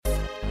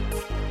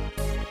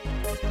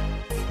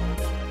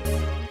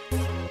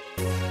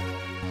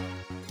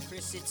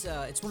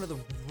It's one of the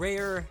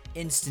rare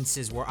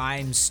instances where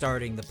I'm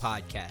starting the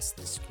podcast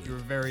this week. You were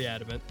very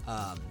adamant.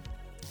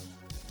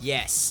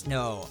 Yes,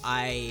 no,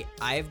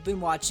 I've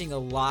been watching a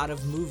lot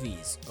of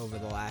movies over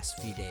the last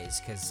few days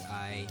because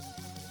I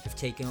have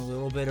taken a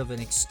little bit of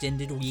an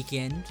extended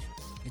weekend.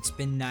 It's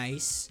been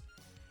nice,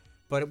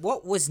 but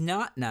what was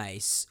not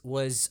nice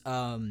was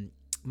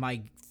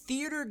my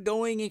theater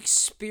going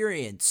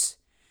experience.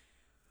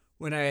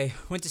 When I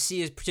went to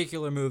see a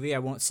particular movie, I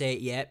won't say it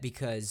yet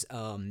because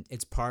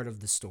it's part of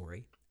the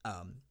story.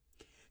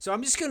 So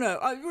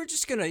we're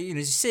just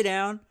gonna sit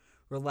down,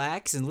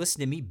 relax, and listen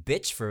to me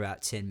bitch for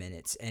about 10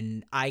 minutes.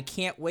 And I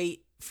can't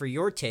wait for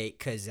your take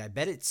because I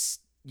bet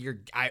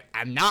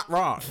I'm not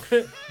wrong.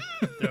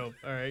 Dope.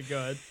 All right, go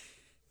ahead.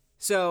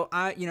 So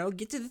I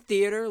get to the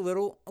theater a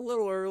little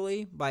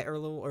early,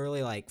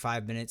 like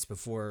 5 minutes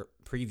before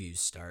previews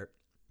start.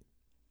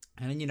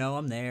 And,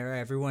 I'm there.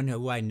 Everyone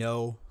who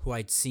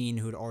I'd seen,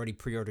 who'd already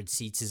pre-ordered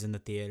seats is in the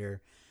theater.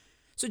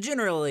 So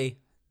generally,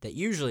 that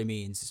usually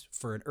means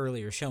for an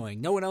earlier showing,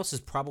 no one else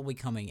is probably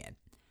coming in.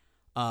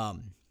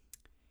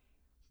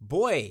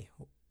 Boy,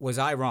 was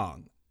I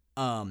wrong.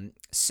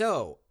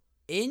 So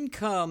in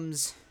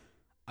comes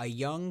a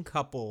young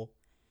couple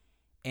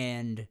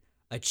and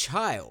a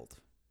child.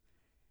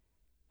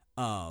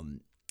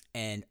 And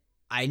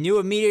I knew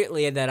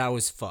immediately that I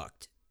was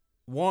fucked.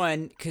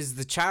 One, because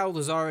the child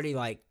was already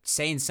like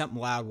saying something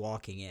loud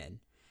walking in,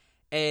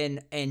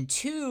 and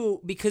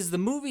two, because the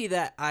movie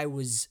that I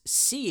was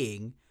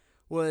seeing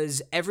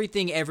was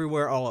Everything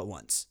Everywhere All at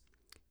Once,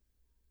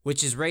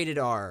 which is rated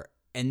R,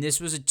 and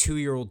this was a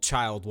 2-year-old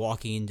child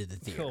walking into the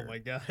theater. Oh my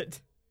god.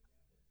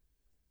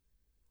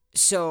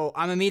 So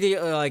I'm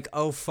immediately like,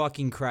 oh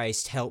fucking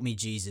Christ, help me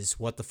Jesus,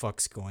 what the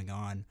fuck's going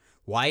on?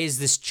 Why is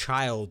this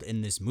child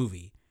in this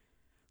movie?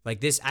 Like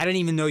this, I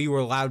didn't even know you were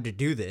allowed to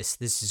do this.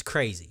 This is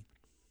crazy.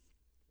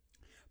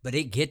 But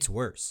it gets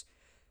worse.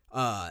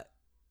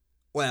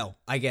 Well,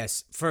 I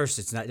guess first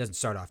it doesn't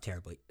start off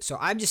terribly. So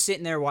I'm just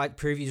sitting there while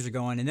previews are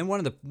going, and then one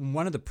of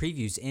the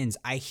previews ends.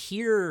 I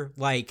hear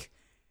like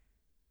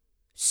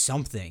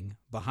something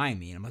behind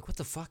me, and I'm like, what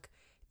the fuck?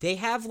 They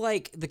have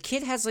the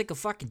kid has like a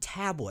fucking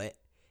tablet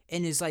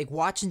and is like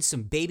watching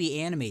some baby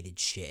animated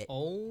shit.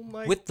 Oh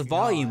my god. With the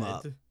volume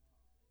up.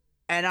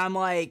 And I'm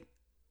like,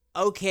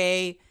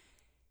 okay,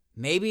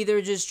 maybe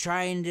they're just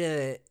trying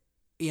to,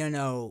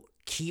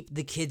 keep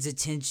the kids'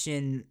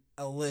 attention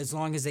as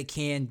long as they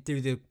can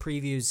through the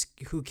previews.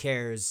 Who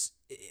cares?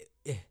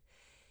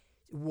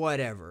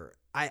 Whatever.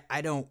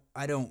 I don't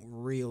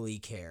really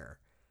care.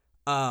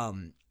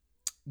 But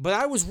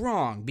I was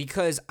wrong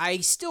because I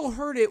still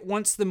heard it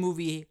once the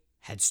movie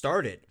had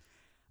started.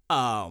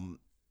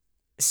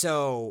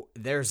 So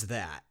there's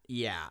that.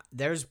 Yeah,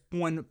 there's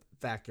one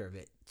factor of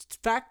it.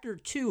 Factor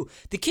two,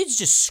 the kid's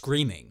just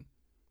screaming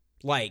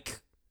like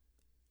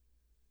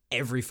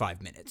every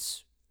 5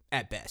 minutes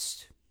at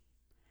best.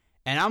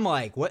 And I'm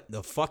like, what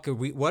the fuck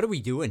what are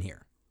we doing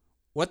here?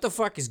 What the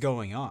fuck is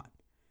going on?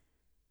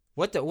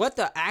 What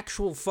the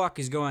actual fuck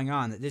is going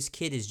on that this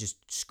kid is just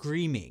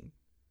screaming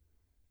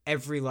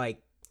every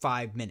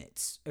 5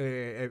 minutes,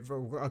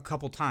 a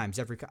couple times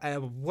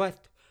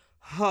what?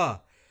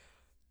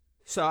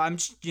 So I'm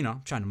just,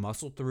 trying to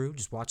muscle through,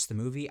 just watch the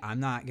movie. I'm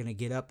not going to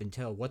get up and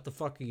tell, what the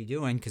fuck are you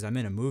doing? Because I'm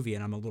in a movie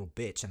and I'm a little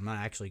bitch. And I'm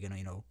not actually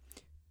going to,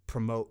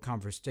 promote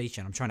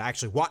conversation. I'm trying to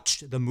actually watch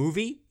the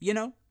movie,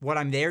 what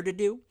I'm there to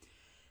do.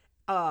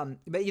 But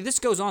this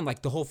goes on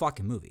the whole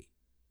fucking movie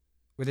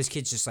where this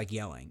kid's just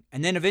yelling.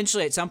 And then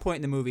eventually at some point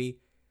in the movie,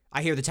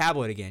 I hear the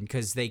tablet again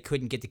because they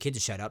couldn't get the kid to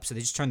shut up. So they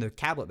just turned the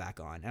tablet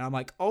back on. And I'm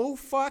like, oh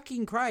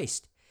fucking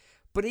Christ.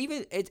 But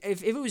even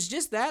if it was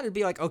just that, it'd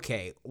be like,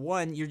 okay,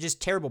 one, you're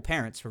just terrible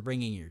parents for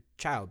bringing your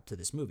child to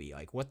this movie.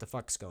 Like, what the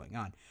fuck's going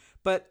on?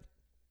 But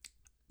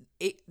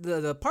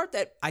the part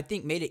that I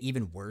think made it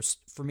even worse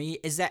for me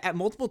is that at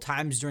multiple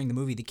times during the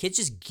movie, the kids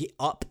just get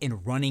up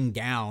and running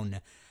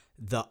down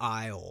the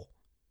aisle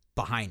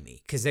behind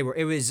me because it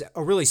was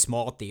a really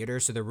small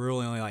theater, so there were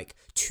really only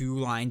 2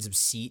 lines of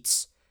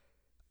seats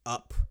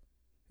up.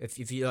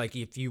 If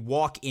you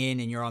walk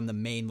in and you're on the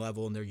main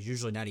level and there's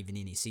usually not even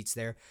any seats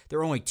there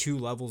are only 2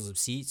 levels of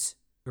seats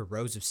or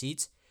rows of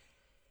seats.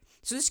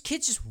 So this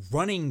kid's just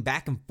running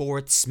back and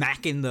forth,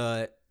 smacking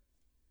the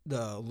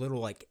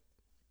little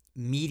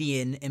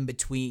median in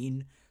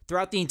between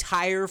throughout the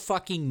entire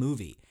fucking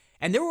movie.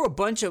 And there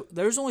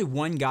was only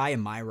one guy in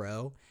my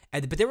row,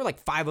 but there were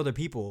 5 other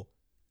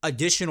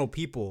additional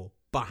people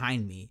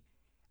behind me.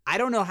 I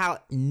don't know how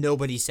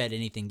nobody said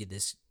anything to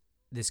this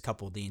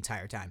couple the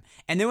entire time.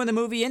 And then when the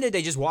movie ended,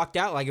 they just walked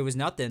out like it was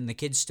nothing. The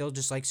kid's still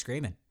just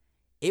screaming.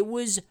 It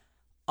was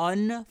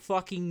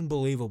unfucking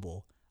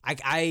believable.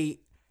 I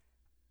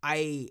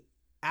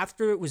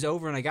after it was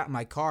over and I got in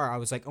my car, I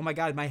was like, oh my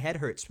God, my head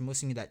hurts from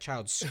listening to that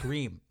child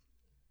scream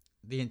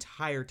the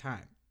entire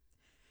time.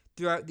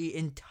 Throughout the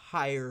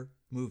entire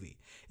movie.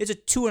 It's a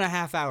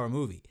 2.5-hour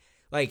movie.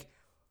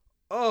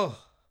 Oh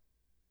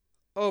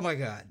my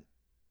God.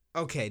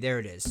 Okay, there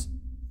it is.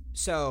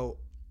 So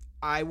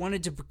I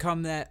wanted to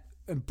become that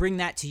bring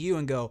that to you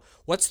and go,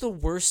 what's the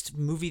worst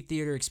movie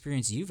theater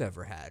experience you've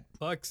ever had?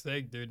 Fuck's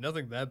sake, dude.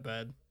 Nothing that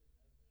bad.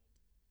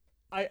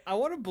 I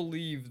want to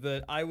believe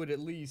that I would at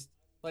least,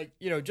 like,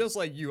 just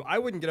like you, I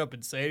wouldn't get up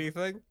and say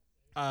anything.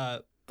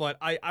 But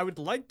I would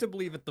like to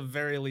believe at the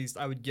very least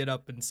I would get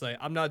up and say,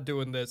 I'm not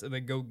doing this, and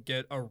then go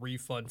get a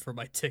refund for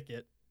my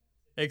ticket.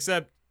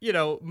 Except,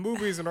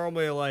 movies are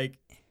normally like,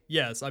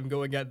 yes, I'm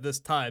going at this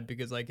time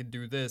because I can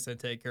do this and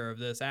take care of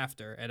this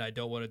after, and I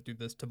don't want to do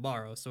this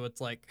tomorrow. So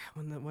it's like,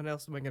 when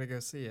else am I going to go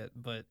see it?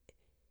 But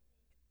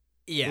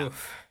yeah.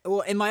 Oof.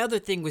 Well, and my other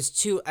thing was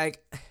too,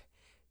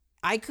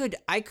 I could,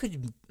 I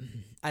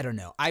don't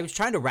know. I was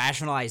trying to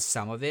rationalize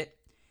some of it,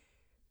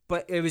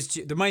 but it was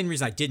the main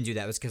reason I didn't do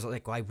that was because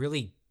I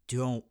really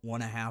don't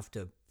want to have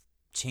to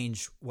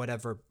change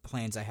whatever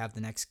plans I have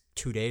the next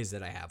 2 days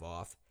that I have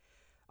off.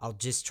 I'll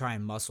just try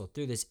and muscle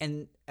through this.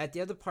 And at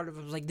the other part of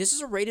it, I was like, this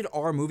is a rated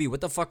R movie. What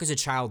the fuck is a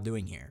child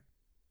doing here?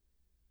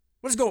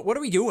 What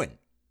are we doing?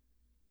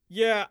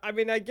 Yeah, I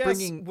mean, I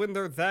guess when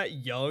they're that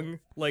young,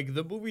 like,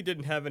 the movie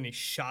didn't have any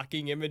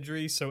shocking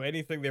imagery, so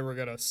anything they were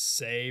gonna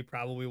say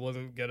probably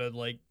wasn't gonna,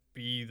 like,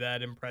 be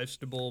that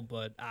impressionable,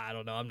 but I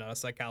don't know, I'm not a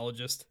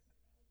psychologist.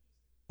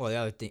 Well, the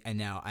other thing, and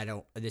now I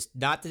don't,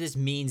 not that this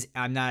means,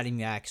 I'm not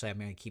even actually, I'm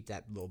going to keep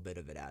that little bit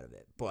of it out of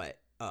it, but,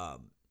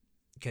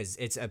 because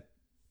it's a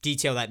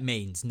detail that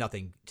means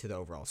nothing to the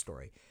overall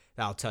story.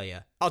 I'll tell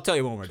you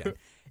when we're done.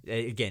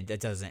 Again, that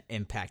doesn't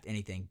impact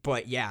anything,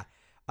 but yeah.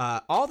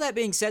 All that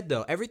being said,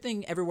 though,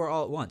 Everything Everywhere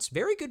All at Once,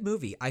 very good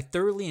movie. I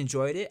thoroughly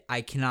enjoyed it.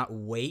 I cannot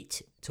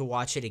wait to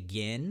watch it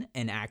again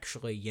and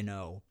actually,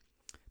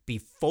 be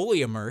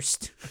fully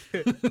immersed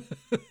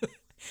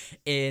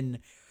in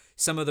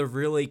some of the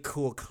really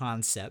cool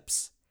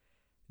concepts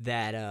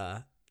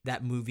that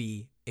that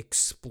movie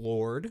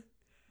explored.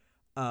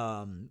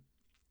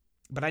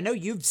 But I know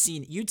you'd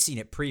seen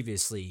it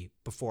previously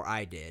before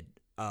I did.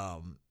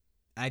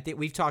 I think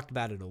we've talked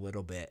about it a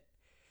little bit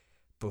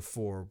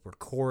before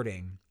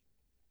recording,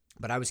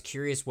 but I was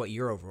curious what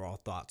your overall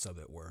thoughts of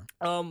it were.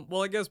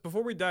 Well, I guess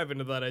before we dive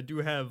into that, I do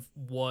have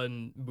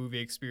one movie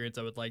experience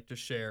I would like to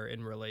share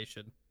in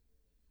relation.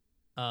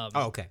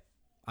 Okay.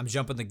 I'm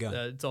jumping the gun.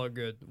 It's all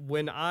good.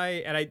 When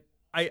I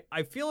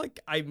feel like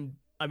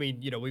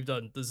we've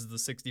done, this is the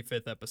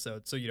 65th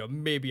episode, so,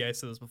 maybe I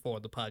said this before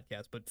on the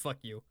podcast, but fuck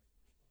you.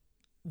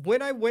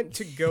 When I went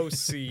to go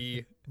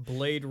see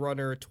Blade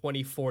Runner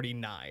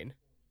 2049,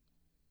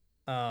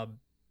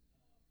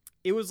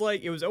 it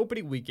was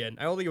opening weekend.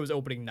 I don't think it was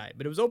opening night,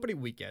 but it was opening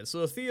weekend. So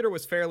the theater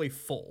was fairly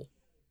full.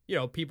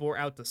 People were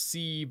out to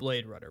see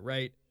Blade Runner,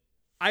 right?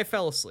 I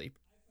fell asleep.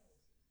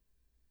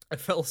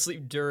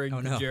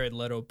 During the Jared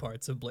Leto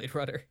parts of Blade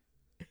Runner,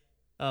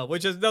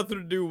 which has nothing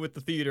to do with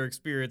the theater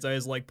experience. I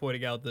just like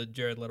pointing out that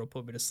Jared Leto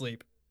put me to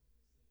sleep.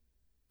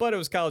 But it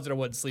was college and I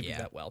wasn't sleeping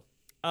that well.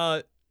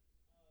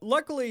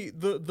 Luckily,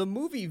 the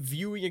movie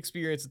viewing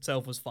experience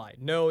itself was fine.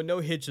 No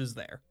hitches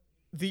there.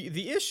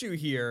 The issue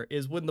here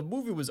is when the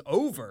movie was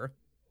over,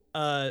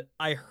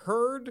 I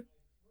heard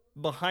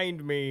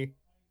behind me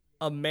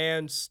a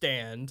man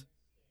stand,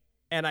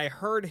 and I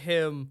heard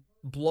him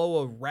blow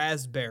a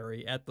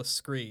raspberry at the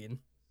screen.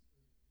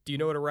 Do you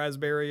know what a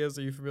raspberry is?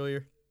 Are you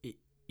familiar? Yes.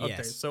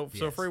 Okay, so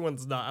for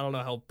everyone's not, I don't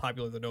know how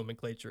popular the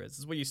nomenclature is.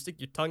 It's when you stick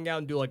your tongue out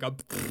and do like a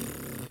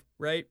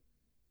right?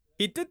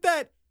 He did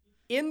that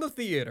in the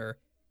theater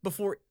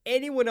before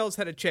anyone else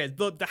had a chance.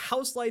 The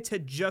house lights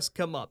had just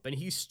come up, and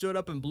he stood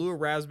up and blew a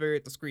raspberry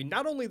at the screen.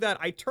 Not only that,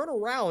 I turn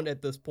around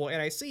at this point,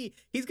 and I see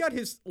he's got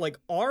his,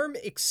 arm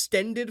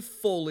extended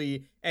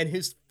fully, and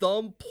his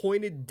thumb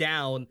pointed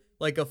down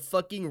like a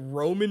fucking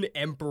Roman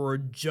emperor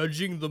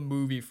judging the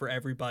movie for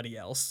everybody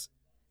else.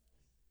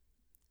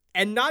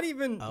 And not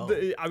even,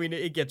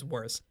 it gets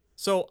worse.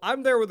 So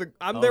I'm there with a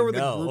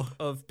group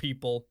of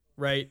people,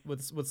 right,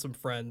 with some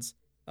friends,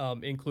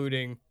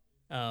 including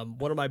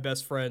one of my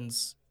best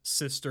friend's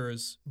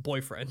sister's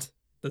boyfriend.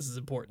 This is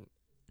important.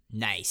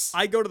 Nice.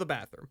 I go to the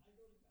bathroom.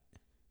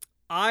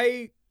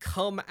 I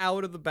come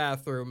out of the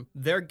bathroom.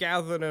 They're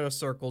gathered in a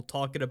circle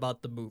talking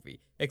about the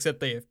movie,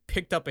 except they have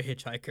picked up a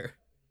hitchhiker.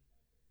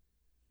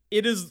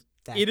 It is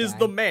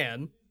the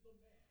man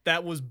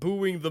that was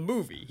booing the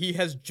movie. He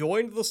has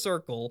joined the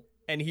circle,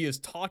 and he is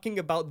talking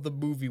about the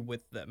movie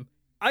with them.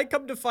 I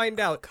come to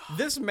find out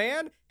this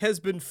man has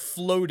been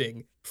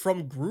floating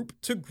from group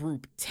to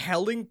group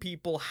telling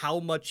people how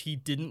much he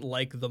didn't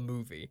like the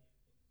movie.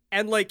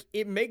 And,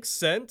 it makes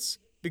sense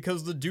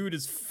because the dude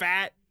is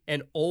fat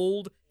and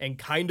old and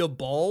kind of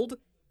bald.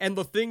 And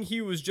the thing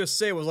he was just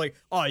saying was like,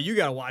 oh, you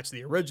gotta watch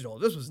the original.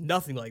 This was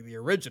nothing like the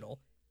original.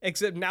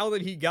 Except now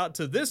that he got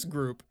to this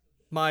group,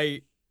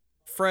 my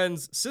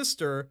friend's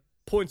sister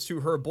points to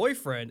her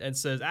boyfriend and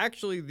says,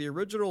 actually, the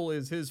original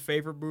is his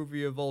favorite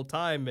movie of all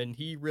time, and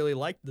he really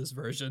liked this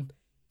version.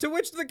 To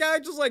which the guy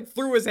just,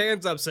 threw his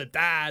hands up, said,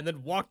 and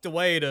then walked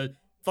away to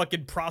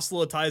fucking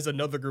proselytize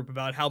another group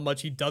about how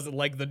much he doesn't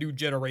like the new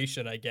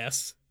generation, I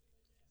guess.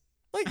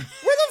 Where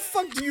the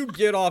fuck do you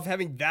get off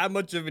having that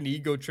much of an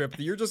ego trip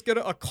that you're just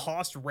gonna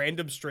accost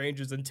random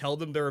strangers and tell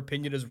them their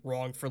opinion is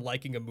wrong for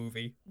liking a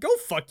movie? Go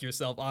fuck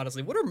yourself,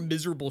 honestly. What a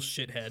miserable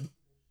shithead.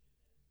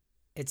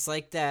 It's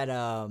like that.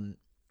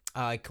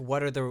 Like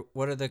what are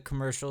the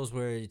commercials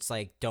where it's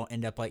like don't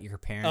end up like your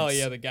parents? Oh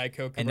yeah, the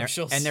Geico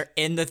commercials. And they're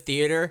in the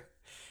theater,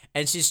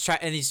 and she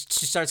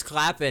starts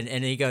clapping,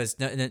 and he goes,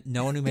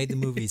 no one who made the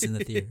movies in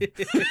the theater.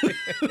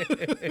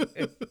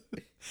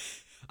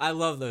 I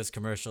love those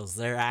commercials.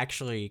 They're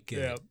actually good.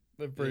 Yeah,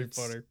 they're pretty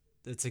funny.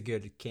 It's a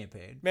good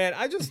campaign. Man,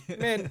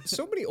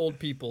 so many old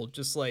people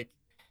just like,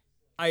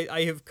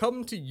 I have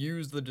come to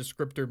use the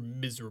descriptor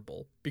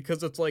miserable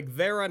because it's like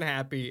they're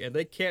unhappy and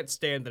they can't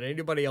stand that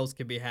anybody else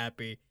can be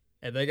happy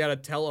and they gotta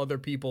tell other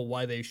people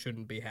why they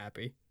shouldn't be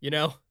happy, you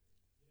know?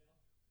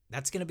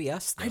 That's gonna be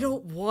us, though. I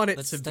don't want it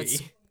to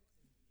be.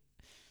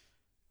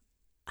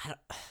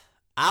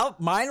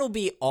 Mine will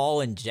be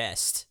all in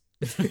jest.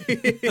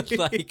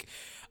 Like,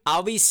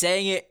 I'll be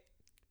saying it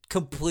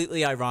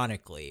completely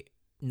ironically,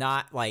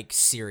 not like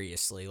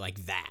seriously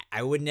like that.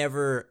 I would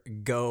never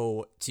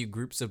go to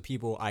groups of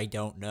people I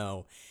don't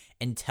know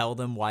and tell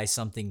them why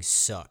something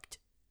sucked.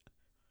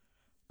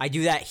 I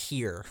do that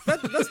here.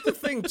 That's the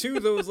thing too,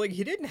 though, is like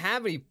he didn't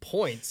have any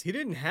points. He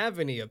didn't have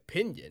any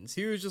opinions.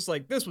 He was just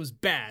like, this was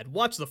bad.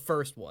 Watch the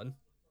first one.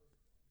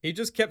 He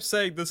just kept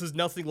saying this is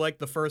nothing like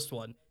the first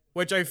one,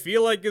 which I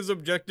feel like is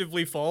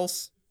objectively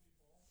false.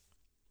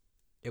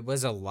 It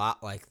was a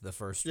lot like the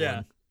first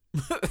one.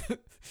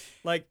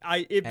 Like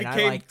it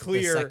became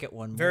clear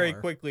very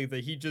more. quickly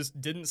that he just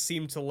didn't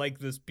seem to like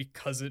this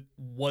because it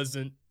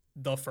wasn't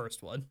the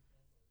first one.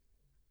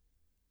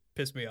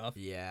 Pissed me off.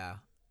 Yeah.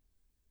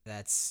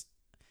 That's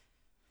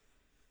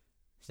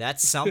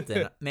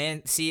something.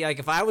 Man, see, like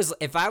if I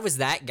was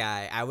that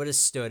guy, I would have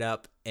stood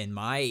up in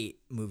my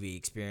movie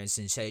experience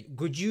and said,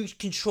 "Could you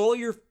control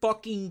your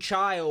fucking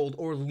child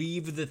or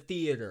leave the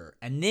theater?"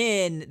 And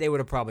then they would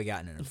have probably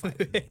gotten in a fight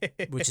with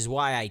me, which is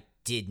why I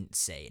didn't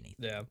say anything.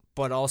 Yeah.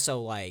 But also,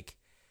 like,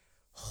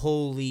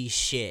 holy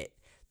shit,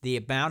 the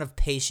amount of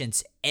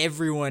patience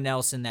everyone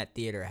else in that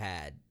theater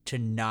had to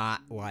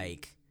not,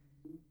 like,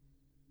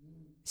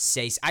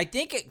 say... I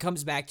think it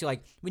comes back to,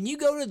 like, when you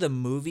go to the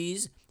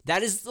movies,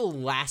 that is the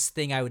last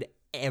thing I would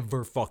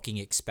ever fucking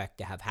expect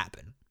to have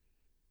happen.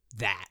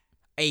 That.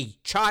 A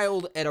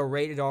child at a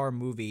rated R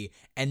movie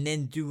and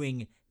then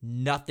doing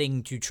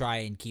nothing to try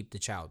and keep the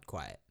child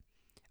quiet.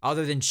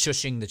 Other than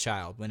shushing the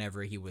child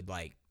whenever he would,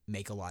 like,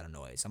 make a lot of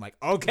noise. I'm like,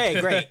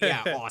 okay, great.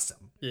 Yeah,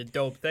 awesome. Yeah,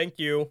 dope. Thank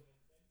you.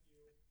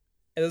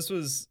 And this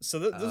was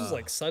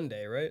like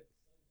Sunday, right?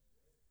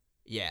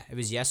 Yeah, it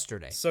was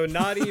yesterday. So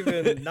not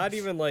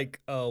even like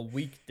a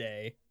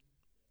weekday.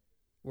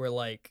 Where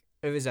like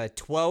it was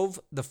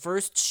the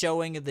first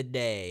showing of the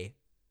day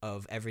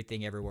of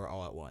Everything Everywhere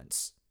All at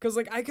Once. Cuz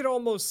like I could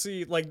almost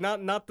see like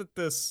not that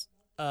this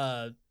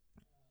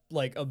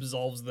like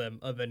absolves them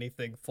of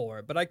anything for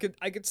it, but I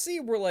could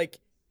see where like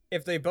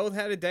if they both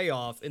had a day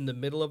off in the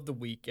middle of the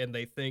week and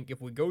they think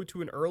if we go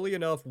to an early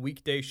enough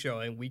weekday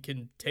showing, we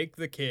can take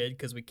the kid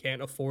because we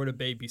can't afford a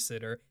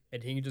babysitter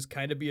and he can just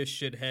kind of be a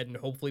shithead and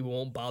hopefully we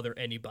won't bother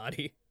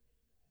anybody.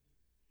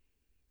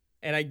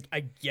 And I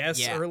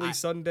guess early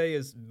Sunday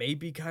is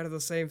maybe kind of the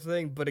same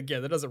thing, but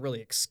again, that doesn't really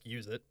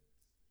excuse it.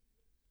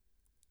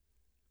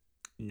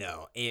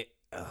 No, it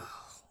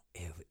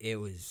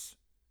was...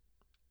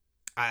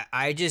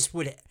 I just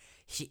would...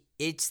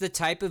 It's the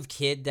type of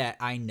kid that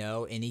I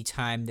know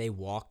anytime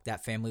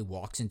that family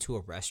walks into a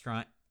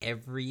restaurant,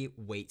 every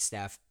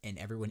waitstaff and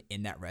everyone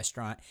in that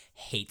restaurant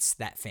hates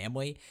that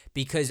family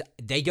because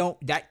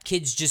that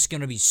kid's just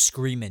going to be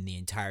screaming the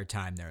entire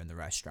time they're in the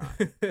restaurant.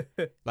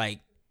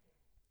 Like,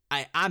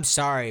 I'm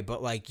sorry,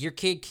 but like your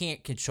kid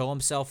can't control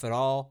himself at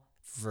all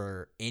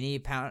for any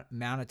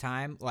amount of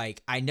time.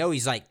 Like, I know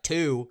he's like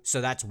 2,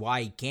 so that's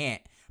why he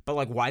can't. But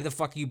like, why the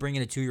fuck are you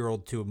bringing a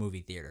 2-year-old to a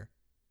movie theater?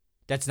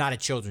 That's not a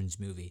children's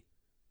movie.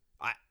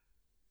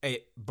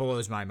 It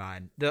blows my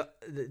mind. They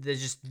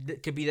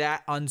could be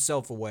that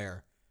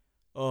unself-aware.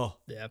 Oh.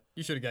 Yeah,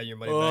 you should have got your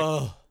money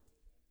back.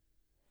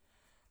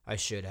 I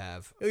should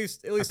have. At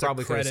least I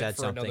probably could have said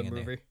something in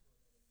movie.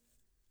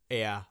 There.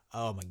 Yeah.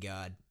 Oh my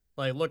god.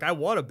 Like, look, I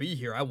want to be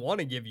here. I want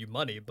to give you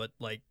money, but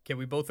like, can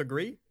we both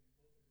agree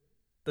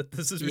that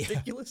this is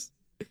ridiculous?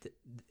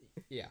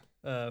 Yeah.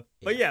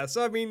 But yeah,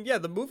 so I mean, yeah,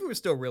 the movie was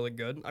still really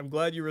good. I'm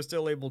glad you were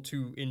still able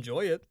to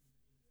enjoy it.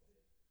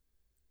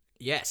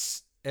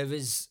 Yes, it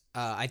was.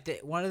 I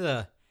think one of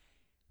the.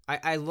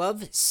 I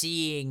love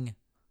seeing.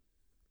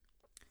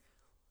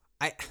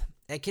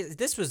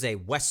 This was a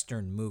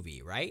Western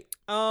movie, right?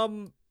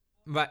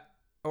 But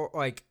or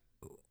like,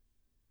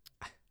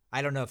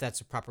 I don't know if that's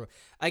a proper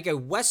like a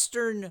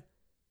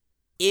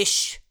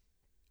Western-ish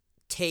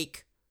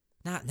take.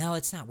 No,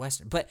 it's not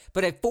Western, but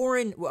a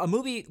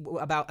movie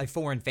about a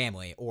foreign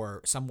family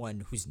or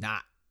someone who's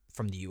not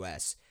from the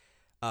U.S.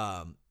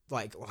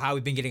 Like how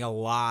we've been getting a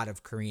lot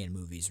of Korean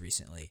movies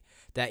recently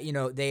that, you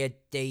know, they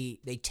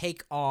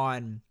take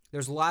on,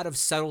 there's a lot of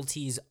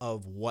subtleties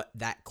of what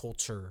that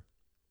culture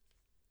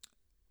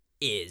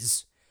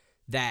is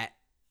that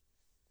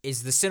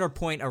is the center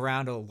point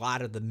around a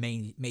lot of the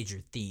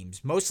major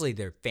themes. Mostly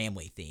they're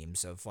family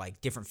themes of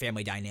like different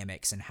family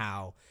dynamics and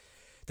how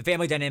the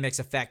family dynamics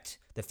affect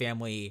the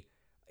family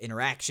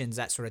interactions,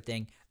 that sort of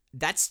thing.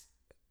 That's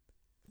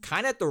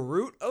kind of at the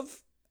root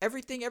of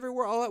Everything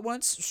Everywhere All at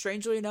Once,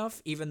 strangely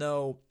enough, even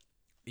though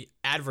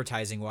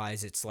advertising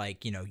wise it's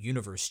like,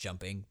 universe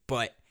jumping.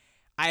 But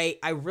I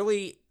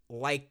really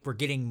like we're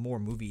getting more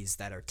movies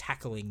that are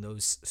tackling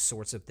those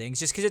sorts of things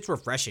just because it's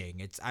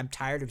refreshing. I'm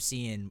tired of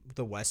seeing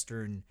the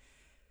Western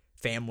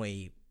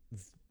family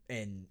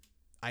and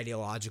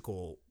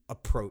ideological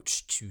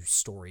approach to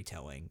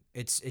storytelling.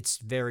 It's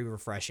very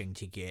refreshing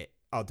to get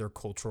other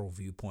cultural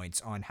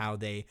viewpoints on how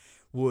they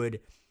would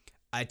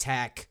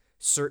attack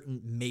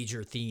certain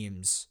major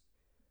themes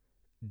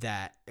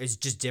that is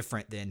just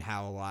different than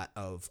how a lot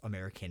of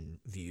American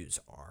views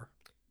are.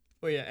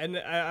 Well, yeah, and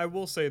I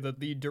will say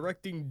that the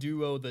directing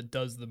duo that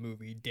does the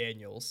movie,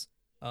 Daniels,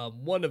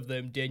 one of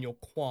them, Daniel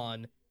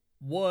Kwan,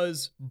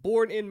 was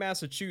born in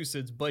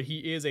Massachusetts, but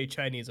he is a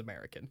Chinese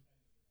American.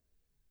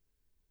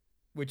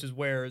 Which is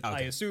where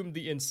I assume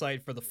the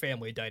insight for the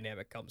family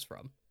dynamic comes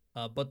from.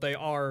 But they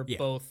are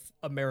both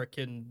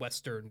American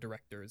Western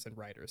directors and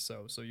writers,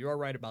 so you are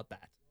right about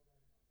that.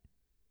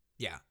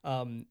 Yeah.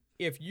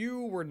 If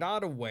you were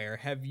not aware,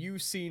 have you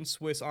seen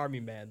Swiss Army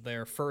Man,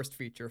 their first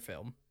feature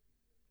film?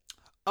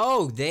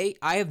 Oh,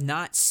 I have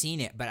not seen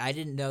it, but I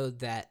didn't know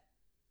that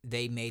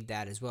they made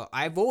that as well.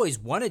 I've always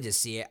wanted to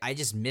see it. I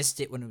just missed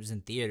it when it was in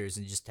theaters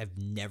and just have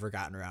never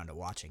gotten around to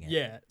watching it.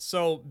 Yeah,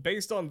 so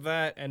based on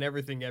that and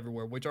Everything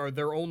Everywhere, which are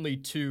their only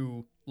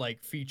two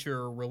like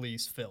feature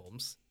release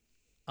films,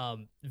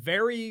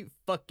 very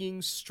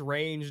fucking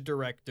strange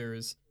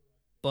directors,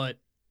 but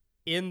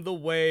in the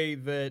way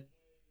that,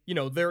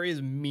 there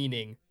is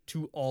meaning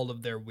to all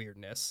of their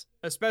weirdness,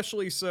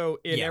 especially so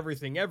in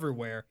Everything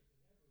Everywhere.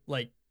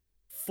 Like,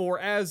 for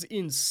as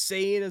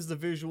insane as the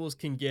visuals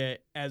can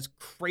get, as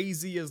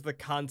crazy as the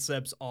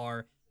concepts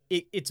are,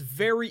 it's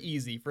very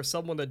easy for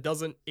someone that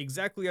doesn't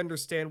exactly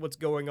understand what's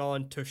going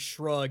on to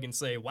shrug and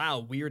say, wow,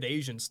 weird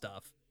Asian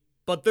stuff.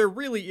 But there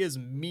really is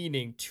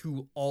meaning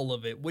to all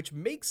of it, which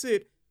makes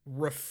it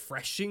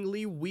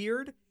refreshingly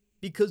weird,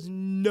 because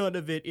none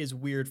of it is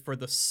weird for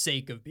the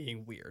sake of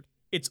being weird.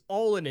 It's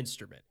all an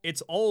instrument.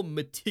 It's all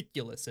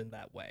meticulous in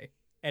that way,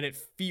 and it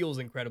feels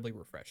incredibly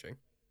refreshing.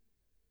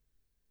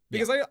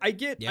 Because I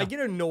get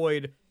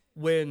annoyed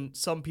when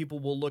some people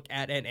will look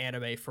at an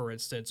anime, for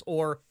instance,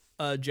 or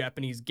a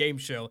Japanese game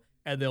show,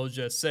 and they'll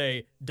just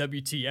say,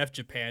 WTF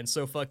Japan,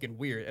 so fucking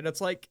weird. And it's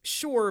like,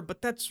 sure,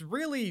 but that's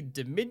really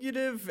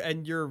diminutive,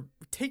 and you're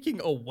taking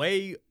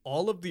away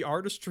all of the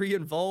artistry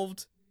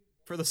involved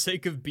for the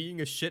sake of being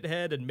a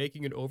shithead and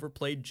making an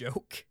overplayed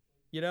joke,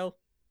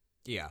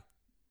 Yeah.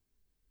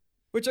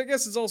 Which I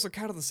guess is also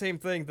kind of the same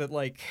thing that,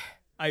 like,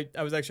 I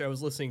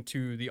was listening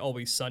to the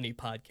Always Sunny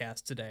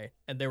podcast today,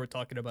 and they were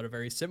talking about a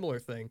very similar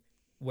thing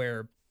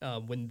where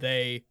when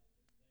they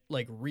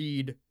like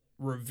read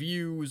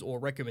reviews or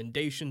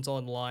recommendations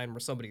online where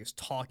somebody is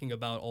talking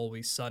about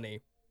Always Sunny,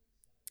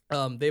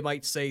 they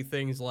might say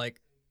things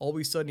like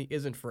Always Sunny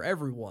isn't for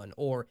everyone,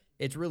 or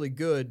it's really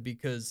good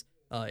because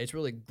it's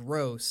really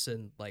gross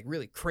and like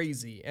really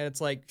crazy. And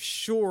it's like,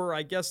 sure,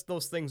 I guess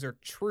those things are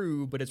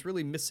true, but it's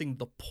really missing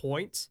the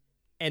point.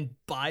 And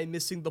by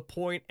missing the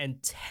point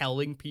and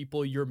telling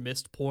people your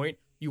missed point,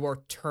 you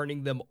are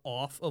turning them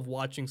off of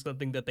watching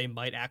something that they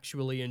might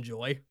actually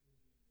enjoy.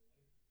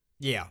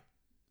 Yeah.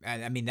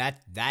 And I mean,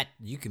 that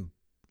you can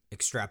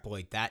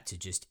extrapolate that to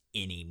just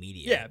any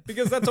media. Yeah,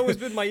 because that's always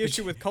been my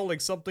issue with calling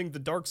something the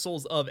Dark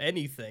Souls of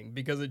anything,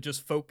 because it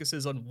just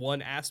focuses on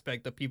one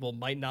aspect that people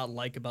might not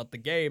like about the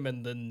game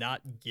and then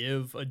not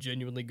give a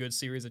genuinely good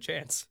series a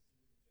chance.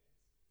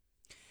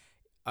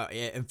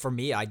 And for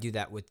me, I do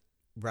that with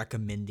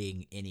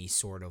recommending any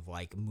sort of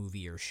like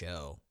movie or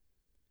show.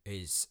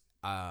 Is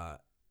I've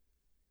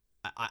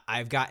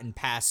gotten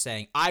past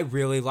saying I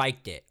really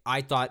liked it,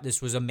 I thought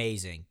this was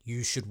amazing,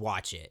 you should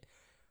watch it,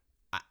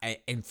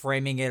 and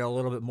framing it a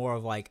little bit more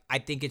of like, I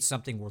think it's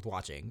something worth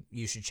watching,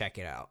 you should check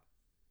it out.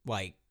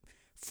 Like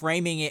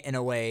framing it in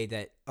a way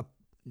that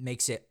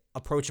makes it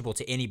approachable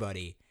to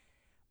anybody,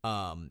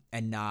 and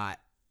not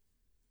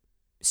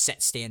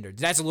set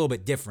standards. That's a little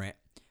bit different.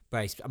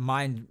 But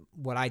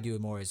what I do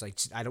more is like,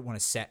 I don't want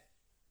to set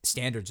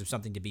standards of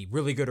something to be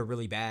really good or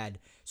really bad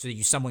so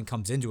that someone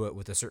comes into it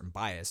with a certain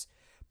bias.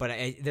 But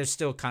they're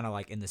still kind of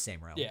like in the same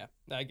realm. Yeah,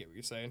 I get what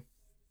you're saying.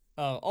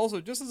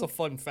 Also, just as a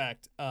fun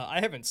fact, I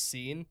haven't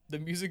seen the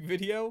music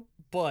video,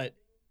 but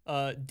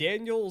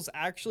Daniels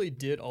actually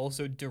did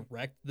also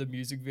direct the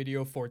music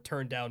video for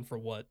Turn Down for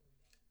What?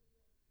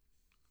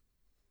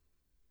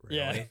 Really?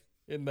 Yeah,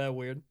 isn't that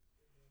weird?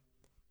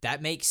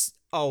 That makes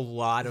a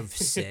lot of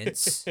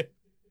sense.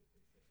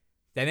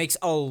 That makes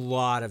a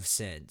lot of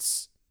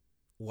sense.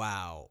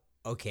 Wow.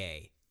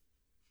 Okay.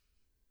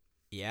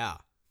 Yeah.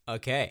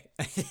 Okay.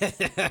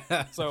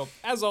 So,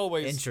 as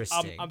always,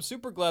 interesting. I'm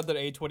super glad that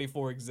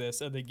A24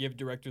 exists and they give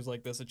directors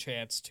like this a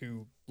chance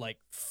to like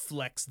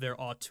flex their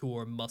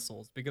auteur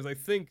muscles, because I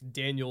think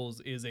Daniels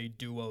is a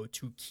duo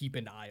to keep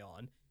an eye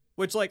on.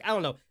 Which, like, I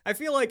don't know. I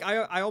feel like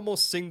I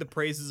almost sing the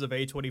praises of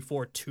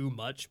A24 too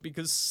much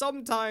because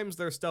sometimes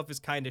their stuff is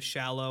kind of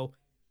shallow.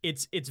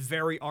 It's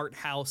very art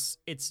house.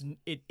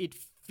 It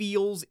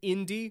feels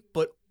indie,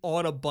 but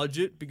on a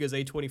budget because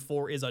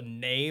A24 is a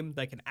name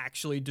that can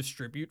actually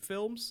distribute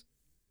films.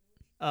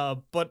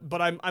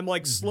 But I'm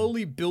like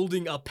slowly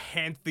building a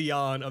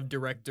pantheon of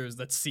directors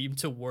that seem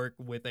to work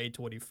with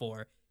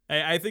A24.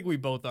 I think we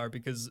both are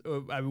because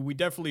we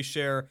definitely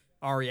share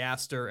Ari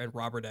Aster and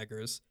Robert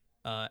Eggers.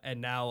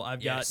 And now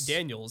I've got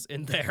Daniels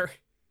in there.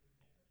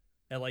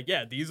 And like,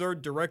 yeah, these are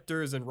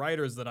directors and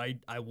writers that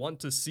I want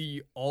to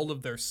see all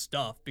of their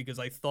stuff because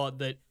I thought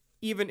that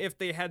even if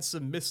they had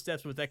some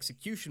missteps with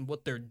execution,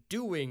 what they're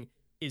doing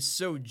is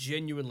so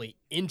genuinely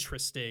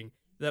interesting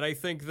that I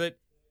think that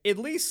at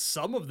least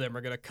some of them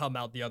are going to come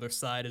out the other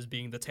side as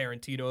being the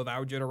Tarantino of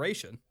our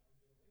generation.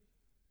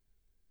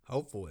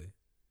 Hopefully.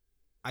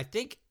 I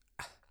think,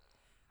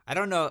 I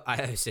don't know,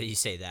 I say you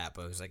say that,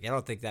 but I was like, I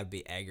don't think that'd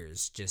be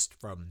Eggers just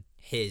from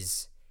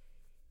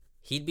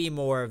he'd be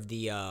more of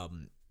the,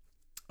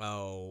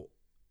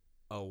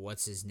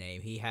 what's his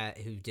name?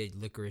 Who did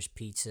Licorice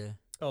Pizza?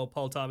 Oh,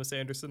 Paul Thomas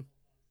Anderson.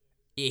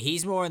 Yeah,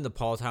 he's more in the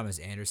Paul Thomas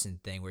Anderson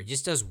thing where he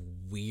just does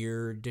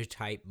weird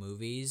type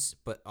movies,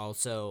 but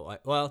also,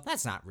 like, well,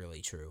 that's not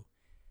really true.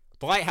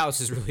 The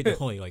Lighthouse is really the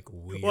only, like,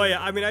 weird Well, yeah,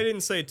 I mean, one. I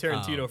didn't say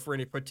Tarantino for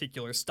any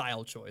particular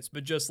style choice,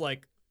 but just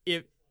like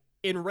if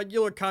in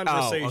regular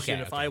conversation,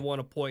 if I want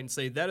to point and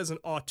say that is an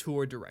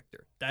auteur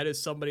director, that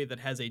is somebody that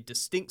has a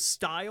distinct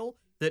style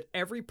that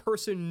every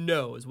person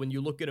knows when you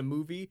look at a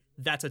movie,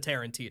 that's a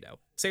Tarantino.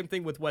 Same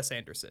thing with Wes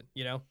Anderson,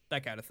 you know,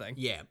 that kind of thing.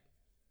 Yeah.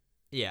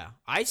 Yeah.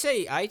 I'd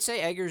say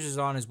Eggers is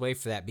on his way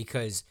for that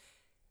because,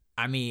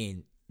 I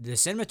mean, the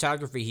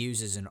cinematography he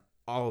uses in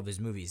all of his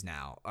movies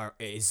now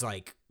is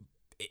like,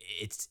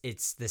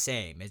 it's the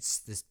same. It's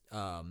this,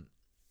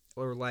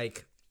 or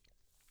like,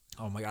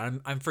 oh my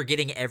God, I'm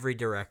forgetting every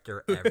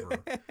director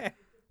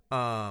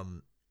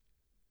ever.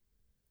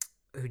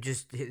 Who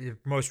just, the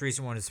most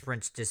recent one is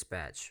French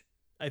Dispatch.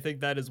 I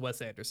think that is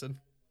Wes Anderson.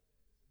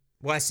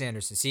 Wes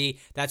Anderson. See,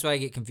 that's why I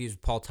get confused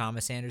with Paul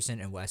Thomas Anderson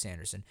and Wes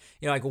Anderson.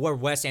 You know, like, where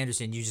Wes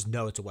Anderson, you just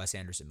know it's a Wes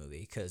Anderson movie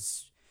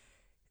because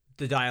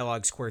the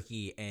dialogue's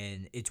quirky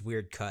and it's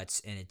weird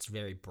cuts and it's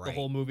very bright. The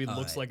whole movie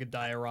looks like a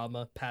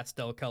diorama,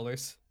 pastel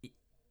colors.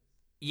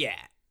 Yeah,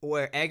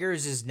 where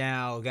Eggers is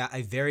now got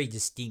a very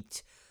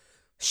distinct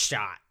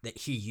shot that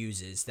he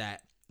uses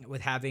that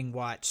with having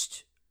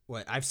watched...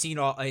 What I've seen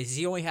all. Does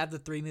he only have the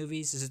 3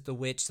 movies? Is it The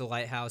Witch, The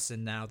Lighthouse,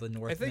 and now The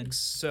Northman? I think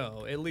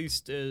so. At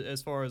least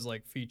as far as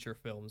like feature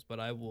films, but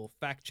I will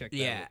fact check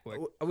that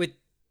real quick.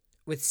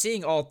 With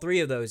seeing all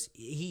 3 of those,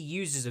 he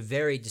uses a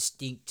very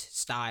distinct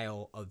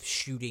style of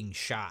shooting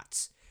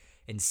shots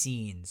and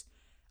scenes,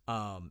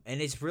 and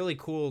it's really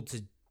cool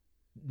to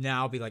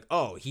now be like,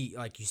 oh, he,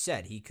 like you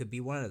said, he could be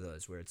one of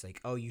those where it's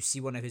like, oh, you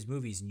see one of his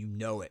movies and you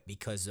know it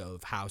because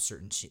of how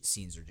certain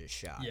scenes are just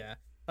shot. Yeah.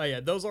 Oh,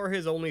 yeah, those are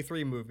his only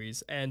 3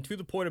 movies. And to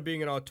the point of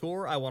being an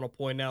auteur, I want to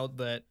point out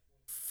that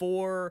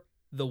for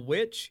The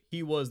Witch,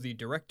 he was the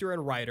director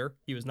and writer.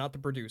 He was not the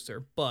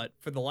producer. But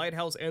for The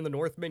Lighthouse and The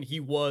Northman, he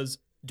was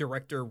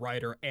director,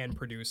 writer, and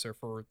producer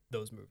for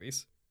those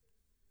movies.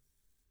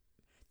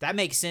 That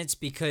makes sense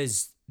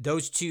because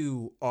those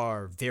 2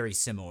 are very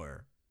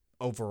similar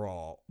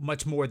overall.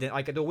 Much more than,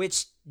 like, The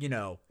Witch, you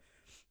know,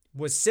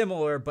 was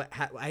similar, but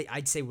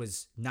I'd say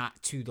was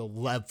not to the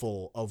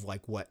level of,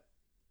 like, what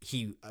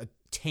he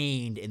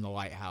attained in The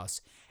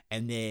Lighthouse,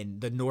 and then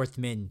The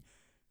Northman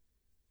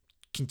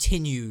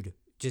continued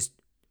just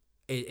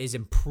is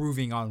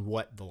improving on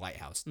what The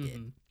Lighthouse did.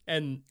 Mm-hmm.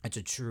 And it's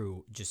a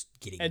true just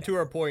getting and better. To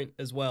our point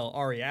as well,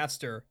 Ari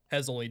Aster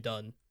has only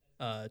done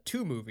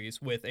 2 movies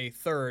with a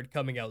third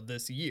coming out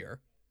this year.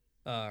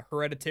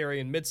 Hereditary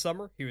and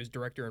Midsummer, he was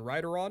director and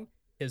writer on.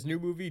 His new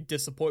movie,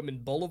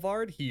 Disappointment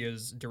Boulevard, he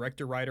is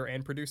director, writer,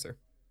 and producer.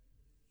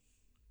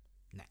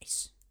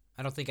 Nice.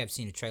 I don't think I've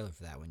seen a trailer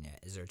for that one yet.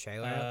 Is there a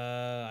trailer?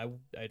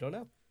 I don't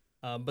know.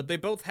 But they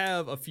both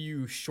have a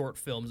few short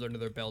films under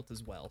their belt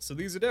as well. So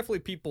these are definitely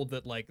people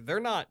that, like, they're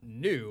not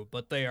new,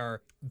 but they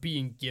are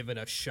being given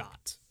a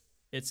shot,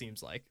 it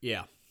seems like.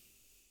 Yeah.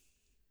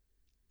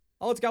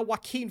 Oh, it's got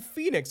Joaquin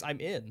Phoenix. I'm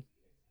in.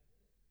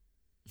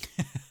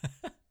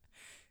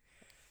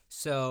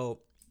 So,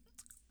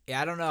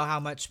 yeah, I don't know how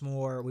much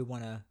more we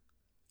want to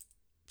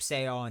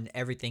say on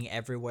Everything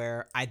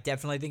Everywhere. I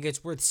definitely think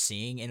it's worth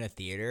seeing in a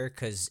theater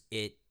because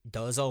it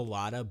does a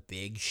lot of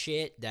big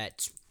shit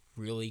that's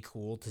really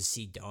cool to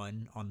see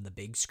done on the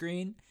big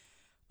screen.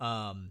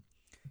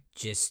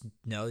 Just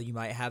know you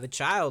might have a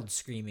child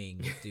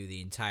screaming through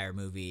the entire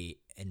movie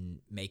and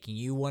making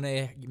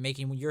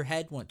your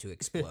head want to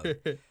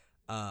explode.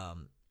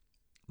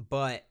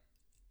 But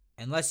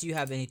unless you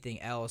have anything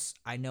else,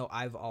 I know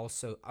I've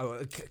also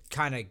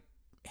kind of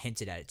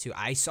hinted at it too.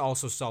 I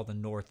also saw The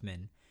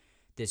Northman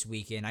this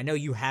weekend. I know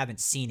you haven't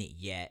seen it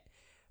yet,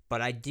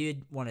 but I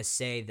did want to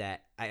say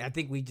that I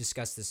think we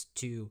discussed this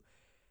too.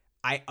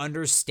 I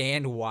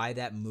understand why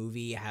that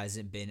movie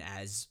hasn't been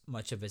as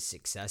much of a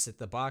success at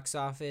the box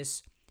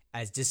office,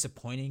 as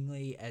disappointing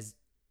as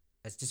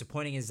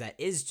that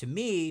is to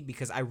me,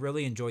 because I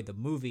really enjoyed the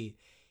movie,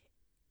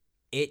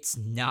 it's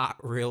not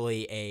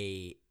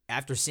really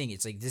after seeing it,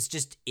 it's like, this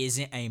just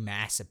isn't a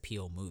mass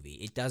appeal movie.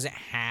 It doesn't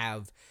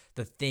have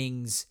the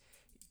things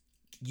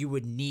you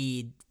would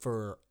need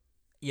for,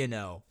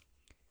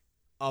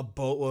 a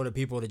boatload of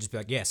people to just be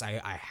like, yes,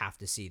 I have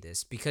to see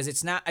this, because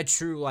it's not a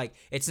true, like,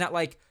 it's not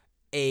like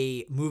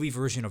a movie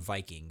version of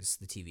Vikings,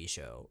 the TV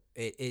show.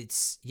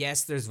 It's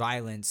yes, there's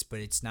violence, but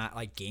it's not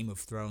like Game of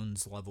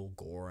Thrones level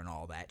gore and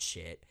all that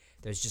shit.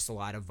 There's just a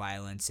lot of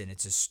violence, and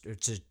it's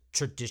a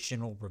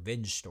traditional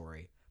revenge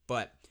story.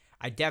 But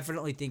I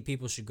definitely think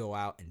people should go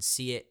out and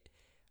see it,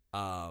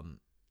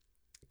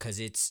 because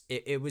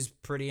it was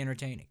pretty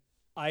entertaining.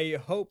 I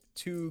hope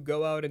to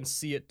go out and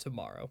see it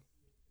tomorrow.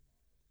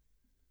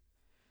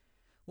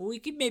 Well, we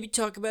could maybe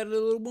talk about it a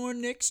little more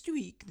next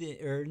week,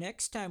 or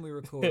next time we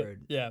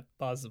record. Yeah,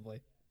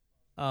 possibly.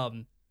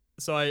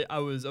 So I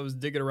was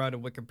digging around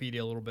in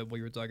Wikipedia a little bit while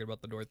you were talking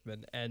about the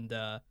Northman, and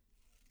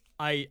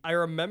I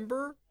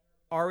remember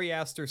Ari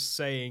Aster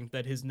saying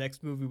that his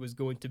next movie was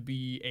going to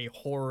be a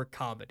horror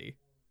comedy,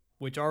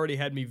 which already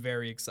had me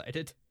very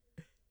excited.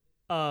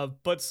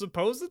 But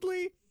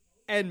supposedly,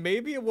 and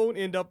maybe it won't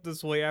end up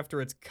this way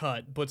after it's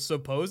cut, but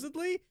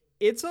supposedly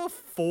it's a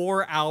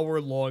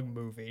 4-hour-long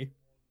movie.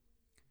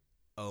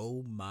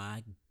 Oh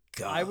my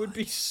god! I would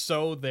be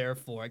so there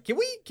for it. Can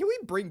we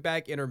bring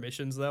back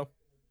intermissions though?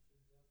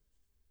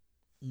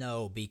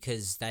 No,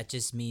 because that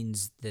just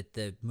means that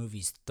the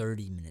movie's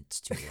 30 minutes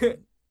too long.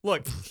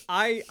 Look,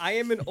 I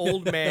am an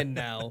old man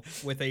now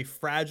with a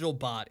fragile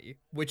body,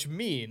 which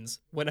means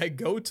when I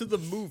go to the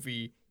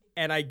movie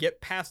and I get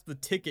past the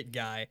ticket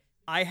guy,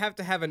 I have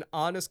to have an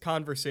honest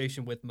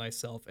conversation with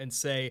myself and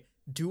say,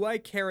 do I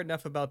care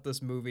enough about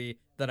this movie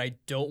that I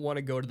don't want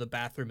to go to the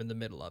bathroom in the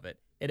middle of it?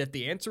 And if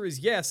the answer is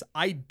yes,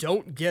 I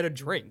don't get a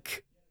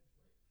drink.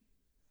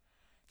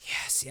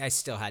 Yeah, see, I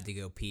still had to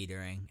go pee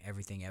during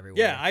Everything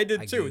Everywhere. Yeah, I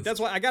did too. goofed. That's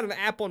why I got an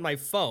app on my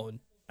phone.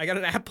 I got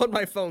an app on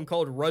my phone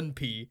called Run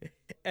Pee,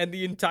 and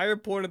the entire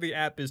point of the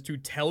app is to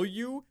tell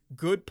you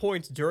good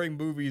points during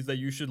movies that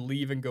you should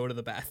leave and go to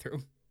the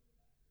bathroom.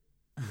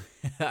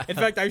 In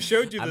fact, I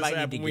showed you this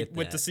app when we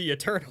went to see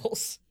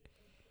Eternals.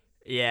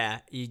 Yeah,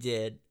 you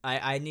did.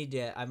 I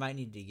might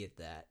need to get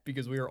that.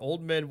 Because we are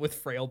old men with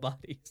frail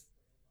bodies.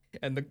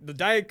 And the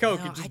Diet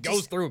Coke, it just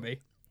goes through me.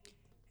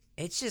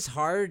 It's just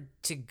hard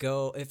to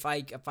go if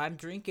I'm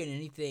drinking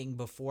anything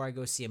before I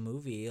go see a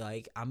movie.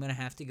 Like, I'm gonna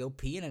have to go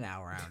pee in an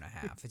hour and a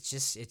half. It's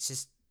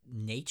just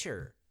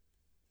nature.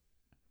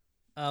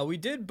 We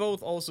did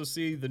both also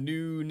see the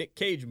new Nick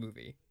Cage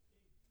movie,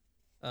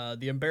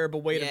 The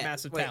Unbearable Weight of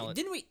Massive Talent.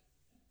 Didn't we?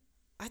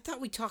 I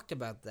thought we talked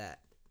about that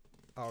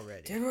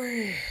already. Did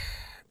we?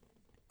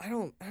 I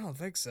don't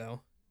think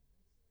so.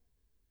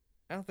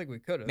 I don't think we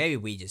could have. Maybe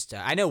we just.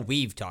 I know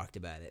we've talked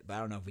about it, but I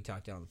don't know if we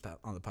talked on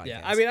the podcast.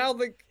 Yeah, I mean, I don't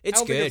think it's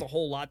good. There's a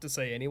whole lot to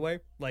say anyway.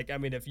 Like, I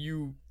mean, if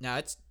you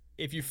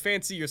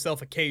fancy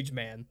yourself a Cage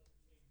man,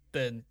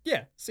 then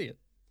yeah, see it.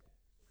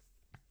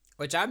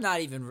 Which I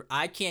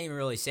can't even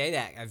really say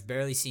that. I've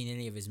barely seen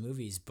any of his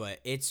movies, but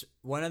it's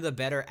one of the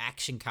better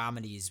action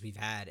comedies we've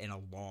had in a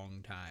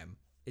long time.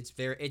 It's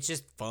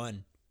just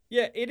fun.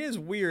 Yeah, it is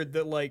weird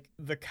that, like,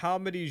 the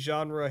comedy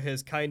genre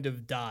has kind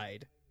of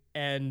died,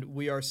 and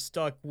we are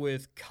stuck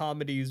with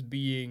comedies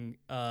being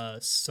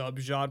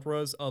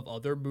subgenres of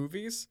other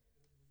movies.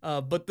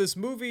 But this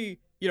movie,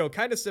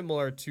 kind of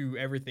similar to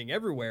Everything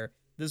Everywhere,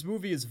 this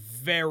movie is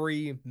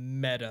very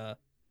meta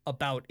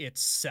about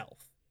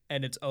itself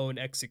and its own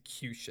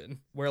execution,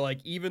 where, like,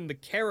 even the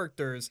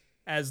characters,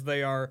 as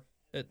they are,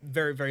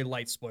 very, very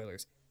light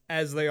spoilers,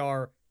 as they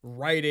are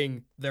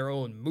writing their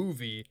own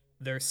movie,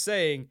 they're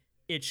saying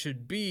it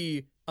should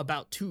be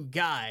about two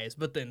guys,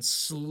 but then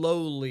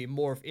slowly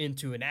morph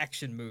into an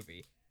action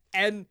movie.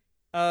 And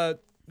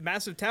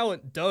Massive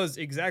Talent does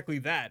exactly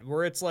that,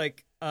 where it's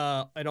like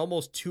an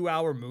almost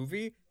 2-hour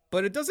movie,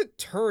 but it doesn't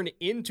turn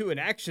into an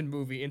action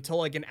movie until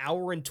like an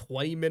hour and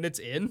 20 minutes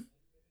in.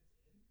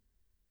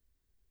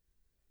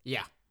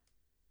 Yeah.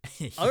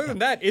 Other than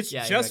that, it's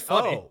just like,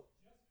 funny. Oh.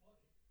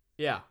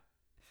 Yeah.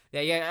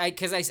 Yeah,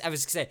 because I was gonna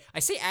say, I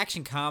say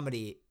action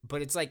comedy,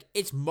 but it's like,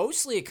 it's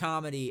mostly a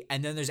comedy,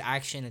 and then there's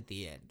action at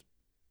the end.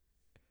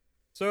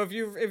 So if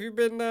you've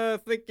been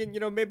thinking,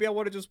 maybe I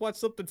want to just watch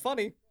something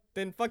funny,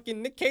 then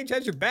fucking Nick Cage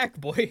has your back,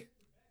 boy.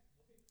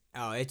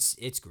 Oh,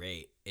 it's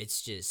great.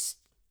 It's just,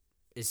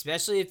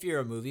 especially if you're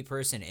a movie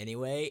person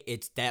anyway,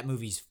 that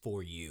movie's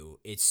for you.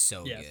 It's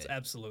so good. Yes,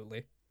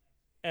 absolutely.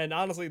 And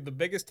honestly, the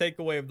biggest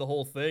takeaway of the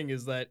whole thing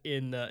is that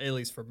at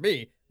least for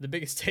me, the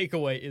biggest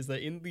takeaway is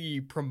that in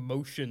the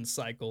promotion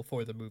cycle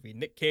for the movie,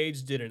 Nick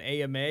Cage did an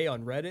AMA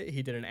on Reddit.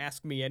 He did an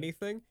Ask Me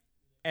Anything.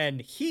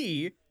 And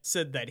he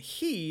said that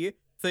he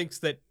thinks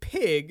that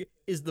Pig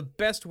is the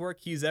best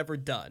work he's ever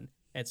done.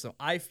 And so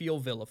I feel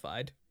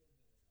vilified.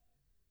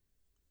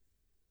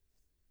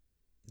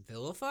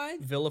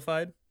 Vilified?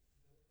 Vilified.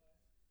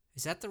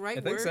 Is that the right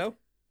word? I think so.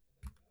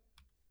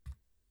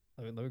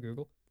 Let me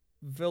Google.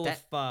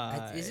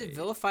 Vilify. Is it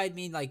vilified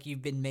mean like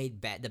you've been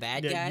made the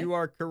bad Yeah, guy? you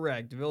are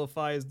correct.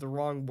 Vilify is the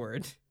wrong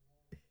word.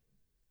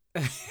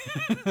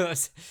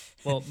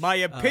 Well, my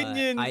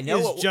opinion I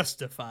know is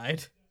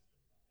justified.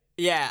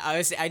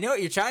 Yeah, I know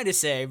what you're trying to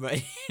say,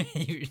 but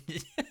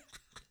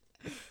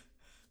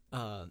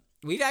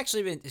we've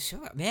actually been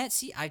man.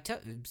 See,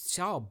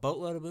 saw a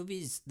boatload of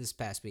movies this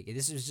past week.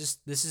 This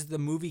is the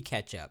movie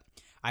catch up.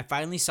 I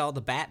finally saw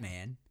the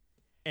Batman.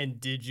 And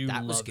did you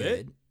that love was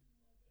good. it?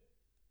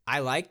 I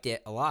liked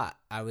it a lot.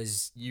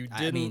 You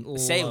didn't I mean,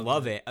 say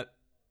love it.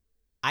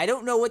 I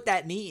don't know what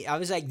that means. I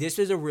was like, this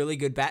was a really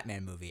good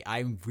Batman movie.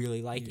 I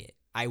really like it.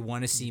 I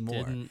want to see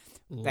more.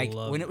 Like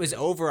when it was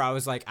over, I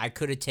was like, I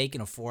could have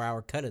taken a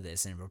 4-hour cut of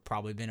this and it would have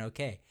probably been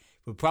okay.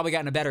 We'd probably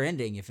gotten a better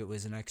ending if it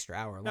was an extra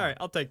hour long. All right,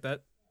 I'll take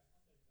that.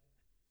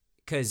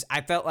 Because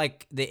I felt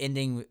like the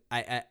ending,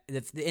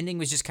 the ending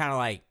was just kind of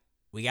like,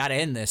 we got to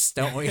end this,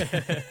 don't we?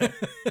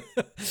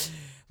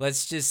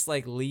 Let's just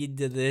like lead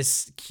to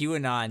this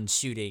QAnon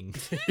shooting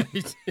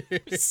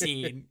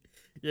scene.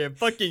 Yeah,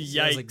 fucking yikes.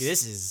 I was like,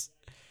 this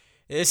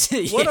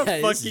what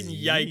a fucking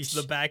yikes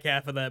the back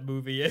half of that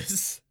movie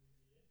is.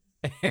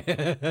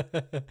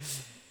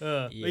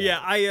 But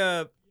yeah,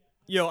 I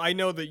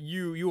know that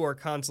you are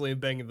constantly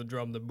banging the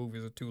drum that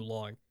movies are too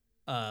long.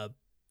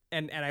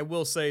 And I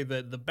will say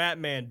that the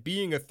Batman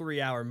being a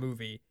 3-hour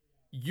movie,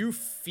 you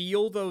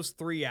feel those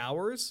 3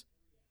 hours,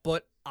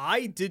 but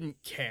I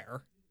didn't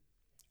care.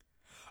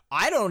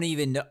 I don't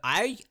even know.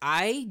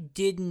 I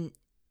didn't.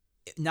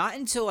 Not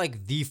until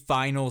like the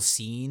final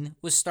scene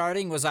was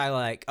starting was I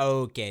like,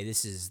 oh, okay,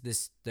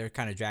 this. They're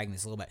kind of dragging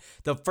this a little bit.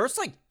 The first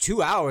like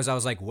 2 hours, I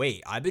was like,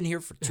 wait, I've been here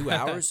for 2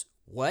 hours.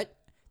 What?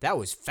 That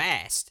was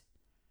fast.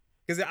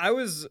 Because I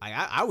was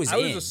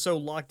just so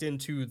locked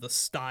into the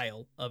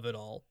style of it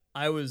all.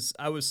 I was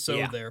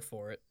so there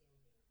for it.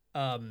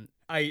 I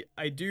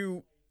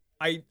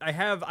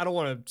don't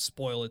want to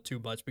spoil it too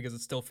much because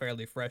it's still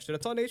fairly fresh and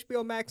it's on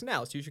HBO Max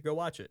now, so you should go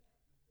watch it.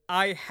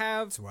 That's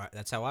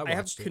how I watched it. I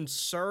have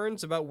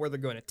concerns about where they're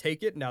going to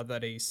take it now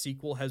that a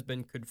sequel has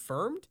been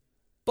confirmed,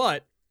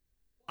 but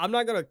I'm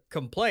not going to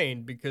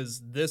complain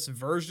because this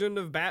version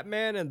of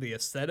Batman and the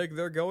aesthetic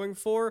they're going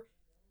for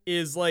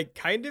is like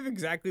kind of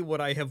exactly what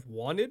I have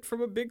wanted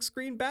from a big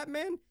screen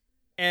Batman.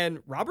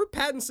 And Robert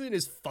Pattinson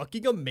is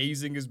fucking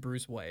amazing as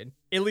Bruce Wayne.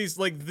 At least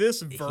like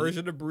this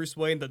version of Bruce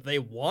Wayne that they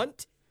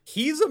want,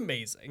 he's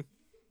amazing.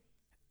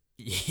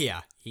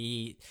 Yeah,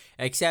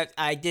 except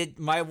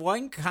my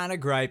one kind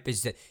of gripe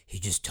is that he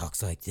just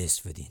talks like this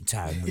for the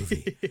entire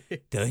movie.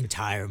 The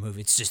entire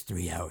movie, it's just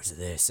 3 hours of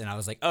this. And I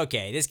was like,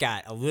 okay, this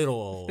got a little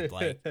old.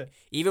 Like,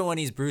 even when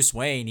he's Bruce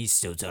Wayne, he's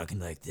still talking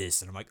like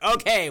this. And I'm like,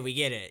 okay, we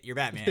get it. You're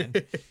Batman.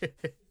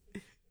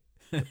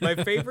 My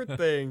favorite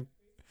thing,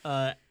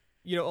 a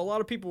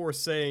lot of people were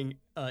saying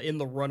in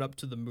the run-up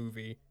to the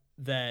movie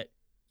that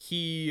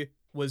he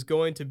was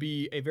going to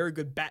be a very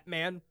good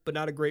Batman, but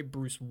not a great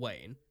Bruce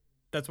Wayne.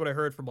 That's what I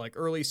heard from like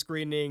early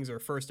screenings or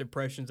first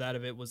impressions out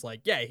of it was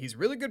like, yeah, he's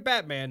really good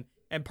Batman.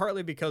 And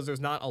partly because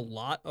there's not a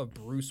lot of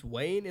Bruce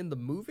Wayne in the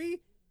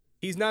movie,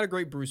 he's not a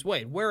great Bruce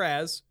Wayne.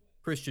 Whereas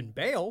Christian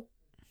Bale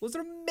was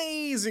an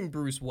amazing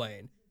Bruce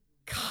Wayne.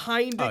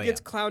 Kinda gets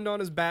clowned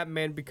on as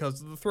Batman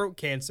because of the throat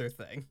cancer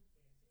thing.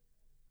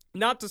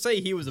 Not to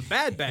say he was a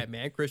bad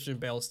Batman. Christian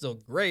Bale is still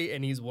great,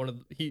 and he's one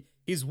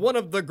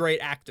of the great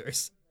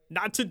actors.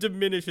 Not to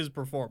diminish his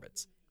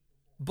performance.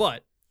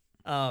 But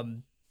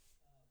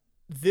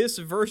this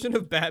version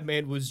of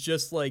Batman was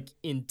just like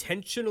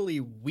intentionally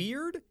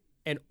weird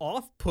and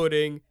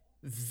off-putting,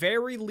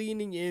 very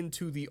leaning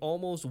into the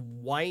almost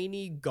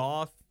whiny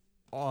goth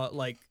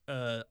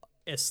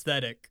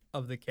aesthetic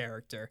of the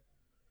character.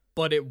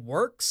 But it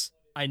works.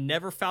 I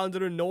never found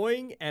it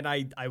annoying, and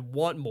I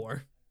want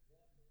more.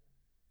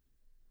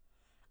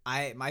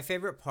 My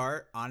favorite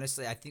part,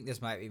 honestly, I think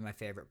this might be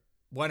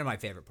one of my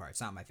favorite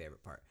parts, not my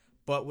favorite part,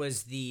 but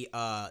was the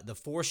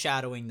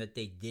foreshadowing that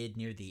they did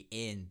near the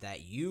end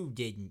that you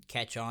didn't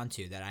catch on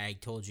to that I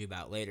told you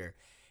about later,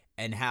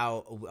 and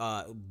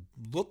how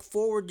look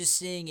forward to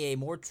seeing a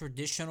more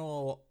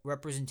traditional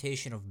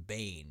representation of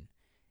Bane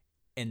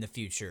in the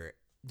future,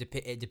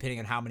 depending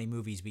on how many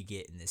movies we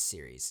get in this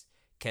series.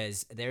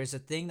 Because there's a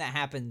thing that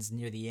happens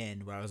near the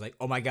end where I was like,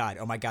 oh my god,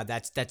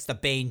 that's the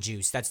Bane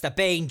juice,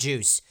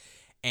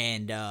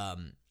 and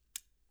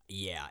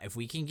if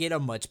we can get a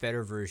much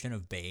better version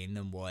of Bane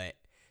than what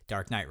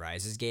Dark Knight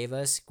Rises gave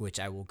us, which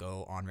I will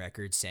go on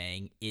record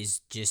saying is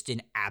just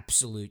an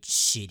absolute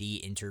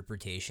shitty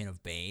interpretation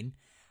of Bane,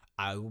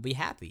 I will be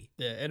happy.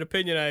 Yeah, an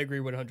opinion I agree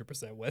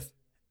 100% with.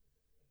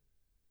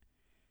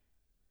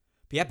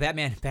 But yeah,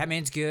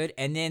 Batman's good.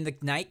 And then the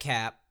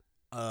nightcap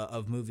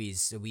of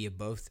movies that we have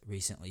both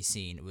recently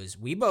seen was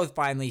we both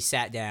finally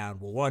sat down.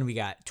 Well, one, we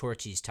got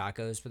Torchy's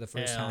Tacos for the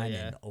first time,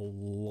 and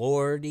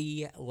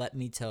lordy, let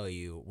me tell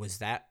you, was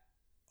that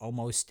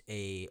almost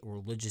a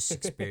religious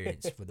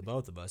experience for the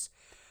both of us.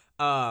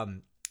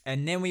 And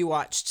then we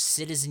watched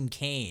Citizen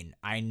Kane.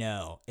 I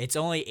know it's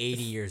only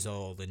 80 years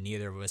old, and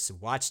neither of us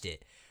have watched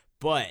it.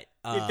 But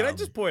can I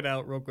just point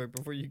out real quick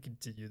before you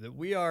continue that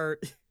we are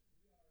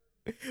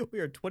We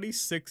are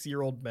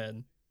 26-year-old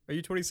men. Are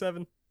you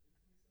 27?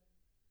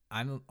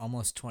 I'm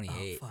almost Oh,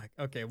 28. fuck.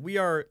 Okay, we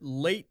are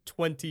late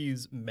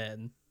 20s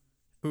men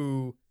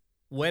who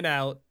went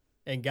out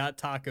and got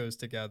tacos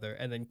together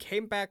and then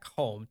came back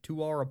home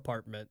to our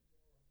apartment.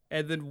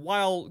 And then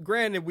while,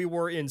 granted, we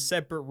were in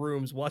separate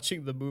rooms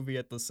watching the movie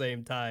at the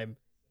same time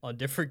on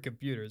different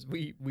computers,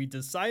 we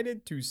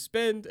decided to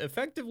spend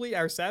effectively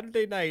our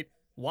Saturday night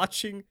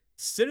watching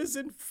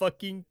Citizen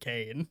fucking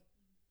Kane.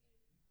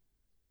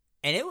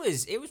 And it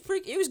was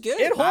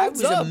good. It I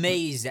holds was up.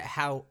 amazed at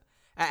how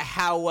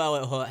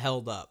well it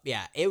held up.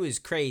 Yeah, it was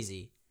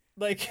crazy.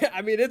 Like,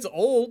 I mean, it's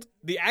old.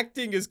 The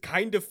acting is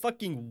kind of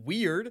fucking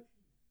weird.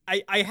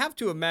 I have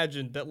to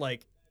imagine that,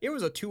 like, it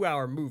was a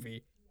 2-hour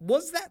movie.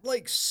 Was that,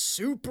 like,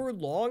 super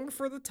long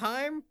for the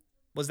time?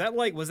 Was that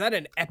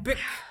an epic?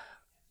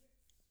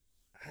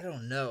 I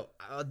don't know.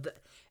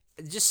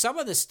 Just some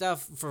of the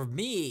stuff for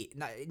me,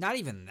 not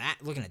even that.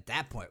 Looking at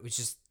that point, was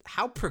just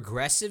how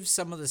progressive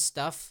some of the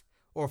stuff,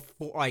 or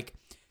like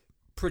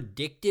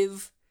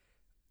predictive,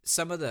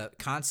 some of the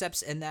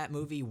concepts in that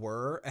movie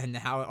were, and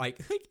how like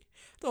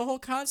the whole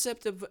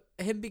concept of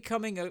him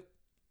becoming a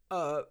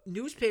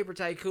newspaper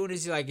tycoon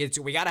is like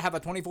we got to have a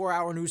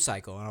 24-hour news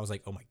cycle, and I was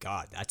like, oh my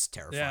god, that's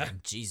terrifying. Yeah.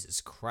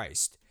 Jesus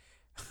Christ.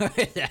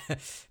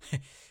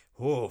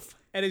 Oof.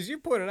 And as you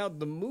pointed out,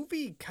 the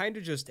movie kind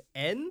of just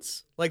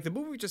ends. Like, the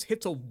movie just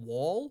hits a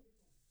wall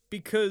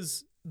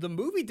because the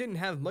movie didn't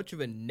have much of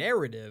a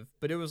narrative,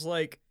 but it was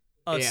like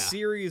a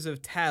series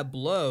of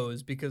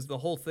tableaus because the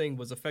whole thing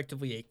was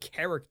effectively a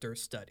character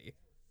study,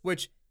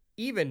 which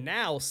even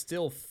now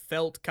still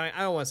felt I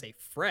don't want to say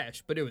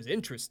fresh, but it was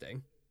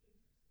interesting.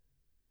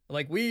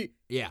 Like,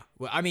 Yeah.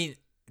 Well, I mean,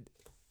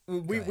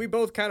 we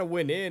both kind of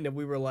went in and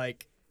we were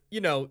like,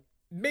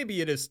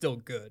 maybe it is still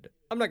good.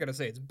 I'm not going to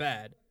say it's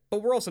bad,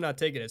 but we're also not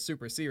taking it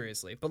super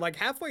seriously. But like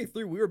halfway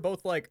through, we were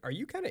both like, are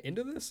you kind of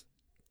into this?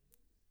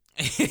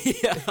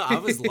 yeah, I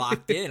was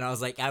locked in. I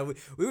was like,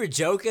 we were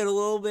joking a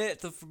little bit at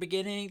the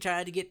beginning,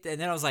 trying to get,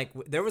 and then I was like,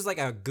 there was like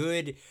a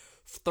good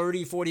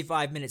 30,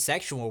 45-minute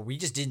section where we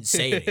just didn't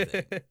say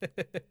anything.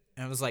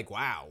 And I was like,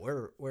 wow,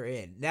 we're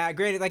in. Now,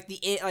 granted, like the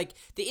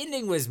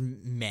ending was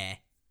meh.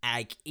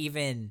 Like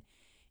even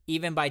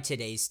by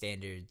today's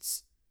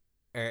standards,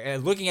 or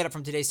looking at it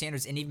from today's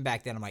standards, and even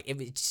back then, I'm like,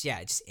 it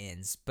just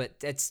ends. But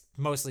that's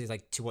mostly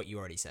like to what you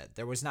already said.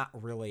 There was not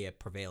really a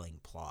prevailing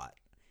plot.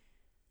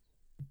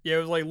 Yeah, it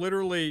was like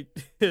literally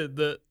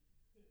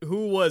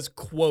who was,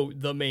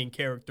 quote, the main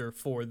character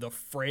for the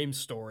frame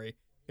story.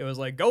 It was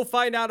like, go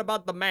find out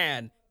about the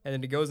man. And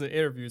then he goes and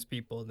interviews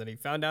people. And then he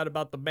found out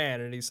about the man.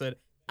 And he said,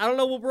 I don't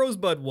know what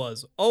Rosebud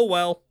was. Oh,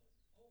 well.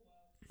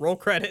 Roll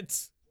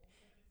credits.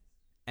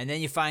 And then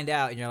you find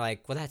out and you're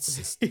like, well, that's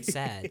just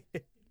sad.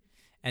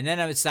 And then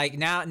it's like,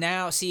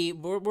 now, see,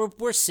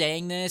 we're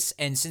saying this,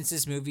 and since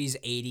this movie's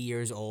 80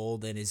 years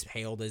old and is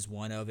hailed as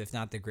one of, if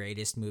not the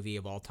greatest movie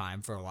of all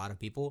time for a lot of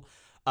people,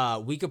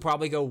 we could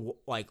probably go,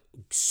 like,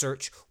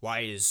 search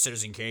why is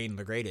Citizen Kane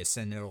the greatest,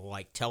 and it'll,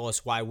 like, tell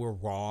us why we're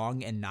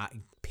wrong and not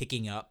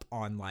picking up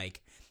on,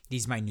 like,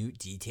 these minute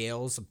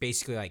details.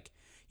 Basically, like,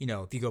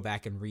 if you go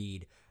back and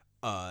read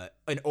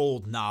an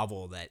old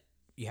novel that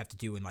you have to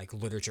do in, like,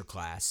 literature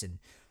class and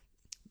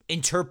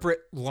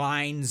interpret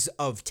lines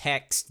of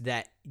text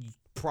that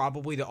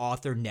probably the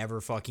author never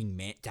fucking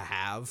meant to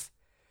have,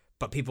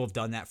 but people have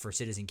done that for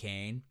Citizen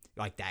Kane,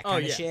 like that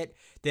kind of shit,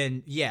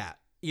 then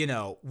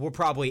we're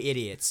probably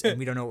idiots and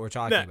we don't know what we're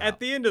talking about. At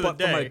the end of the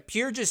day, from a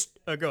pure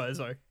go ahead,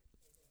 sorry.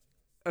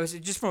 I was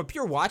just from a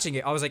pure watching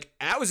it, I was like,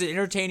 that was an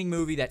entertaining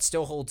movie that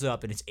still holds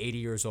up and it's 80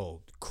 years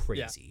old.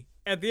 Crazy.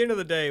 Yeah. At the end of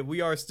the day,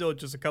 we are still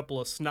just a couple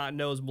of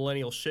snot-nosed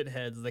millennial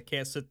shitheads that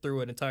can't sit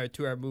through an entire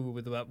 2-hour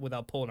movie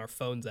without pulling our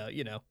phones out,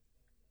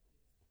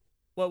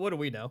 What do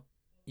we know?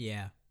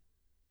 Yeah.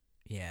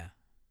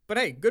 But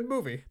hey, good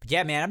movie. But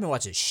yeah, man, I've been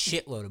watching a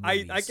shitload of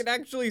movies. I can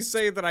actually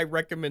say that I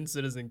recommend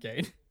Citizen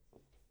Kane.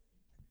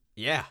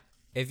 Yeah,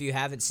 if you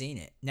haven't seen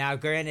it. Now,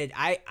 granted,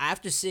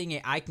 after seeing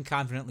it, I can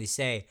confidently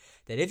say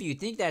that if you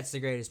think that's the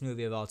greatest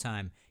movie of all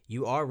time,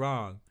 you are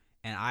wrong.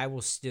 And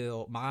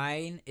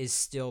mine is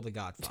still The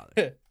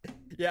Godfather.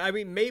 Yeah, I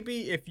mean,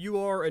 maybe if you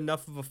are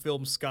enough of a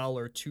film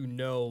scholar to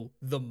know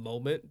the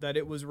moment that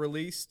it was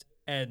released,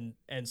 and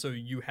so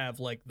you have,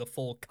 like, the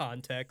full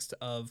context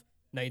of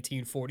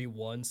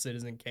 1941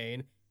 Citizen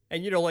Kane,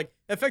 and, like,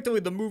 effectively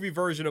the movie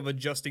version of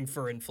adjusting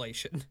for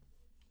inflation.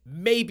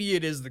 Maybe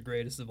it is the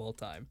greatest of all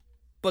time.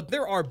 But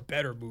there are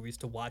better movies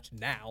to watch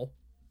now.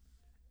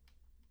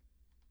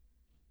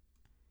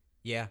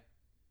 Yeah.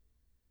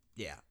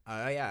 Yeah,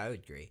 I would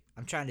agree.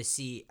 I'm trying to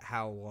see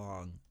how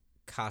long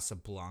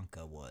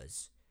Casablanca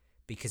was,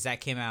 because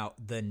that came out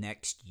the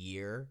next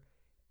year,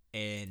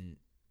 and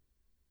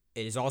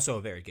it is also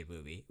a very good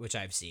movie, which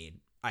I've seen.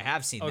 I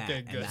have seen that.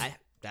 Okay, good. And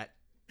that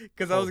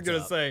because I was going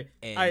to say,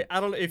 and I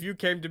don't know, if you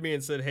came to me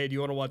and said, hey, do you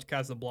want to watch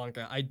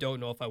Casablanca? I don't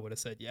know if I would have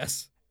said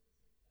yes.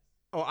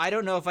 Oh, I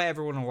don't know if I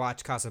ever want to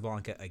watch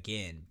Casablanca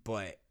again,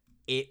 but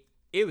it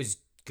was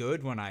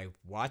good when I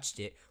watched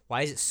it.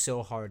 Why is it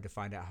so hard to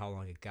find out how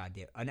long a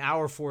goddamn an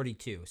hour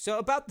 42? So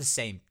about the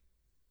same.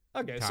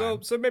 Okay,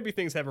 time. so maybe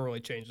things haven't really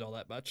changed all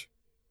that much.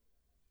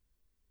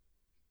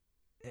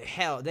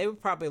 Hell, they were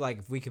probably like,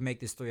 if we could make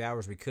this 3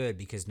 hours, we could,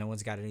 because no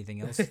one's got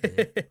anything else to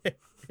do.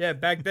 Yeah,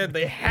 back then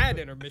they had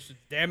intermissions.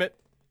 Damn it.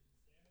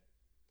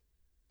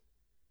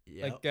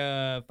 Yep.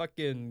 Like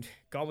fucking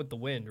Gone with the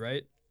Wind,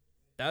 right?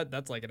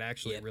 That's like an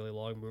actually Yep. really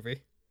long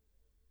movie.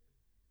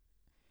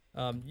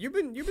 You've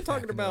been talking and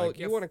they're about like,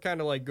 you "Yep." want to kind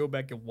of like go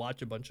back and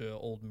watch a bunch of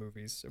old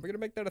movies. Are we gonna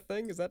make that a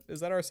thing? Is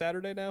that our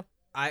Saturday now?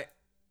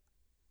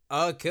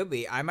 It could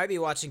be. I might be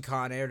watching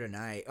Con Air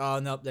tonight. Oh,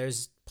 nope,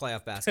 there's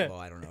playoff basketball.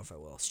 I don't know if I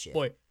will. Shit.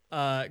 Boy,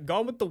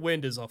 Gone with the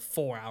Wind is a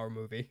 4-hour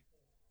movie.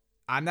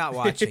 I'm not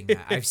watching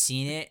that. I've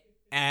seen it,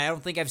 and I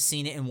don't think I've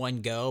seen it in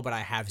one go, but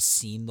I have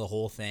seen the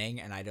whole thing,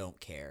 and I don't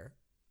care.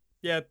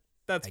 Yeah,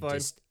 that's I fine.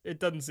 just- It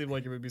doesn't seem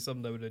like it would be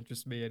something that would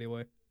interest me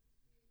anyway.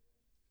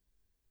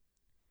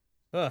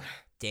 Ugh.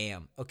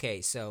 Damn.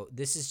 Okay, so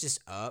this is just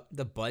up.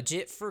 The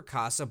budget for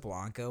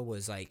Casablanca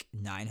was like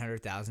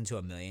 $900,000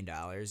 to $1 million,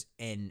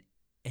 and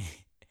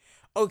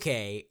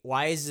okay,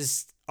 why is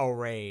this a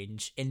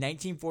range? In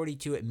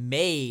 1942, it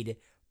made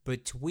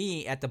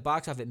at the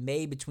box office, it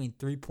made between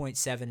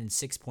 3.7 and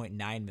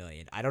 6.9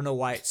 million. I don't know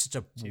why it's such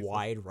a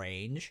wide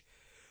range,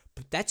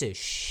 but that's a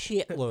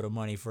shitload of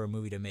money for a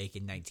movie to make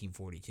in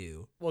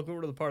 1942. Welcome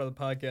to the part of the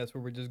podcast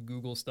where we just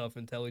Google stuff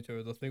and tell each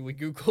other the thing we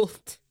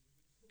Googled.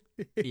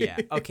 Yeah.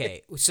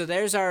 Okay. So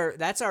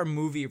that's our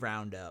movie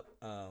roundup.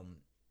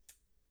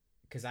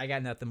 Because I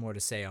got nothing more to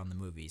say on the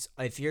movies.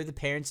 If you're the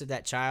parents of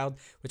that child,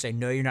 which I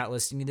know you're not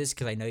listening to this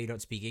because I know you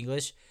don't speak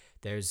English,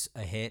 there's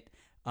a hint.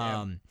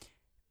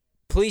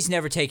 Please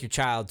never take your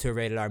child to a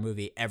rated R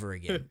movie ever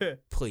again.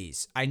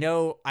 Please. I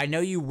know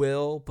you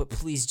will, but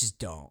please just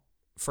don't.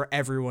 For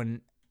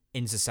everyone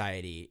in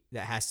society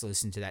that has to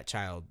listen to that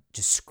child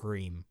just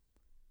scream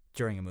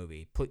during a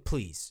movie,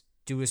 please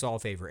do us all a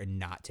favor and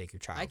not take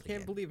your child. I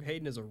can't believe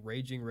Hayden is a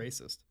raging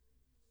racist.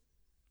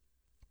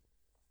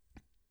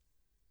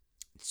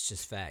 It's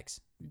just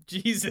facts.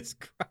 Jesus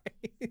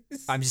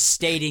Christ. I'm just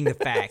stating the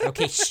fact.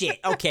 Okay, shit.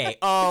 Okay.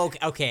 Oh,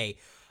 okay.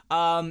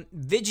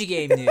 Video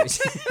game news.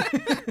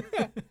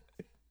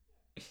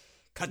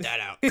 Cut that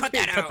out. Cut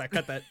that out.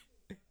 Cut that.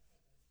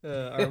 All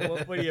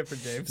right, what do you have for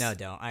James? No,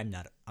 don't. I'm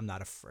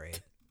not afraid.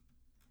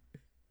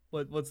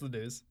 What's the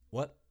news?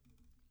 What?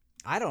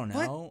 I don't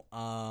know.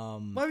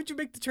 Why would you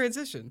make the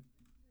transition?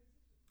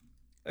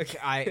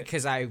 Okay.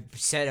 Because I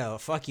said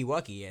fucky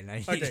wucky and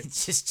I Okay.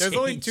 just There's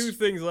only changed. 2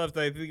 things left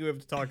that I think we have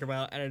to talk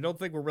about, and I don't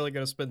think we're really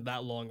going to spend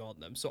that long on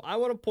them. So I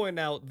want to point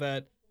out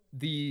that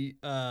if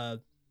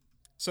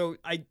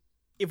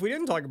we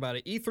didn't talk about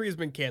it, E3 has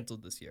been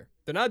canceled this year.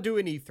 They're not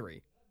doing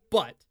E3,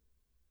 but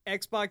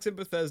Xbox and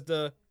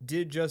Bethesda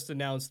did just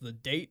announce the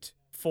date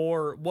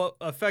for what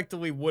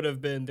effectively would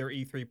have been their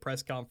E3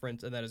 press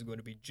conference, and that is going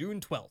to be June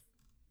 12th.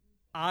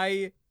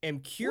 I am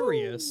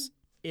curious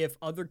if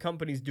other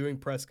companies doing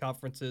press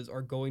conferences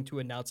are going to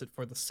announce it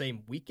for the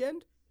same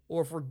weekend,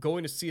 or if we're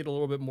going to see it a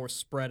little bit more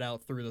spread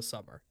out through the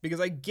summer.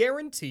 Because I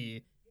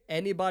guarantee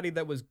anybody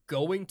that was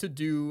going to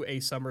do a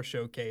summer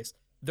showcase,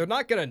 they're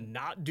not going to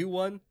not do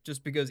one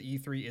just because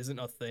E3 isn't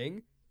a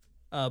thing.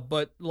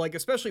 But like,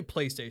 especially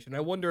PlayStation, I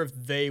wonder if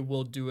they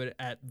will do it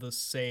on the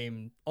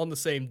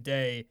same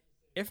day,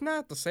 if not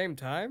at the same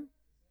time.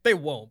 They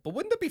won't, but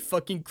wouldn't that be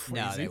fucking crazy?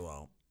 No, they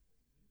won't.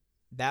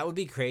 That would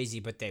be crazy,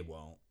 but they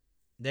won't.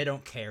 They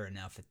don't care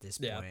enough at this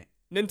point.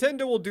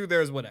 Nintendo will do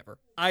theirs whenever.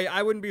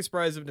 I wouldn't be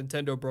surprised if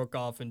Nintendo broke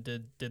off and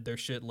did their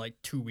shit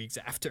like 2 weeks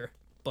after.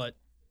 But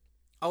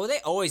they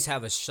always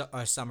have a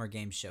summer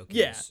game showcase.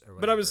 yeah, or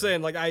but I'm just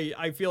whatever. saying, like,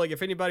 I feel like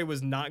if anybody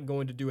was not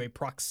going to do a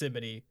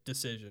proximity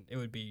decision, it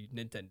would be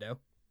Nintendo.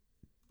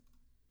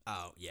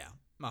 Oh yeah,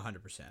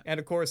 100%. And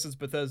of course, since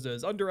Bethesda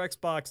is under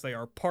Xbox, they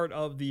are part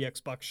of the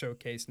Xbox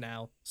showcase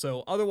now.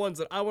 So other ones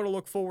that I want to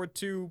look forward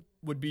to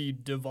would be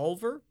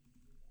Devolver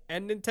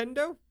and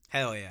Nintendo.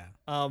 Hell yeah.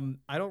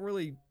 I don't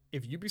really.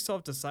 If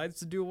Ubisoft decides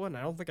to do one,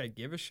 I don't think I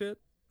give a shit.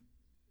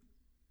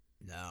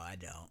 No, I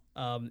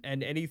don't.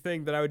 And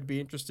anything that I would be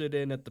interested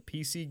in at the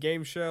PC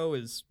game show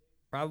is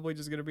probably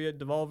just gonna be at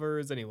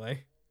Devolver's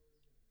anyway.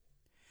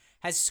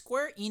 Has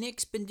Square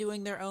Enix been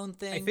doing their own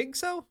thing? I think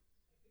so,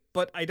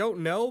 but I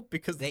don't know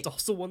because They- it's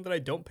also one that I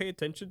don't pay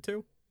attention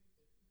to.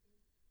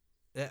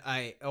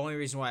 Only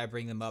reason why I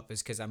bring them up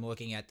is because I'm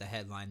looking at the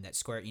headline that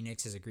Square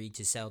Enix has agreed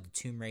to sell the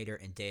Tomb Raider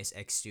and Deus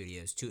Ex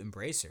Studios to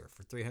Embracer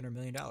for $300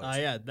 million.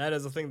 Yeah, that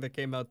is a thing that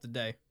came out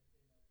today.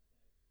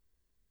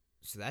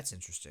 So that's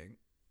interesting.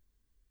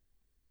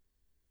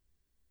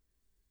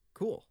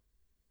 Cool.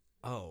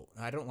 Oh,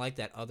 I don't like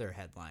that other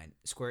headline.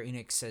 Square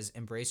Enix says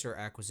Embracer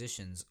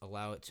acquisitions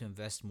allow it to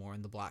invest more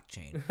in the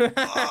blockchain.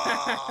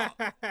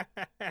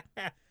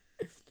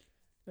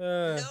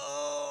 No!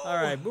 All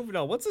right, moving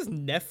on. What's this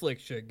Netflix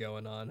shit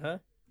going on, huh?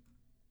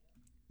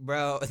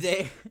 Bro,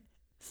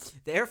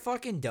 they're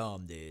fucking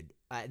dumb, dude.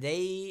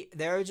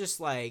 They're just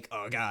like,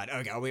 oh god,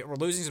 we're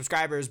losing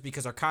subscribers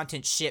because our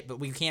content's shit, but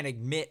we can't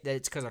admit that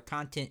it's because our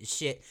content is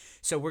shit,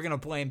 so we're gonna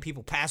blame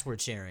people password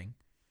sharing.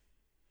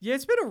 Yeah,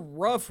 it's been a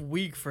rough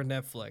week for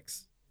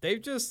Netflix.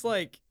 They've just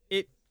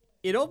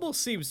it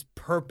almost seems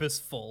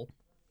purposeful,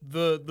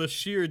 the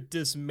sheer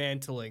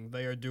dismantling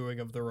they are doing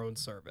of their own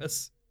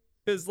service.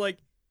 Cuz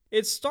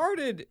it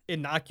started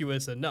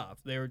innocuous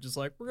enough. They were just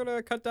like, we're going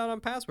to cut down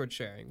on password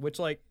sharing, which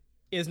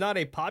is not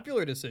a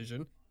popular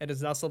decision and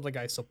is not something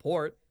I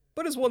support,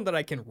 but is one that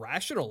I can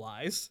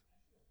rationalize.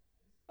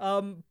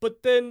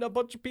 But then a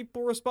bunch of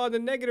people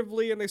responded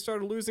negatively and they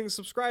started losing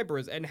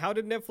subscribers. And how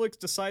did Netflix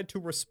decide to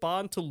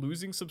respond to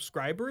losing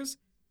subscribers?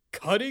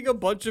 Cutting a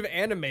bunch of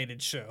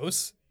animated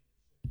shows,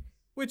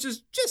 which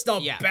is just a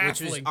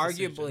baffling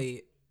which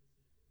was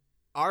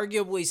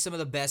arguably some of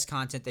the best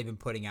content they've been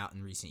putting out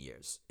in recent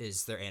years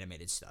is their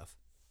animated stuff.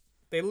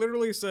 They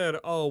literally said,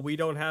 "Oh, we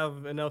don't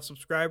have enough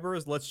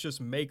subscribers. Let's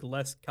just make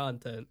less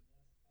content."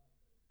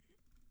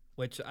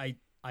 Which I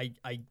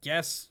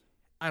guess,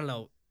 I don't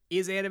know.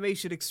 Is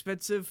animation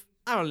expensive?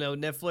 I don't know,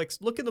 Netflix.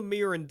 Look in the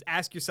mirror and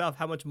ask yourself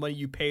how much money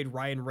you paid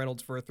Ryan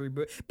Reynolds for a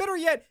 3-movie. Better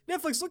yet,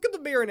 Netflix, look in the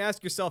mirror and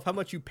ask yourself how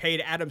much you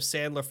paid Adam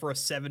Sandler for a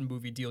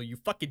 7-movie deal, you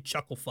fucking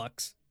chuckle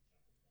fucks.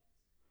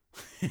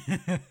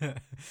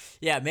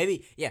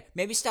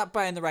 Maybe stop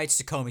buying the rights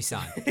to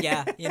Komi-san.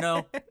 Yeah,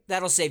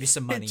 that'll save you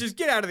some money. Just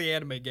get out of the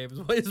anime game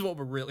is what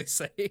we're really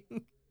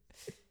saying.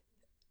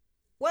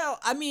 Well,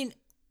 I mean,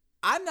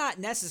 I'm not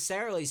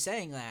necessarily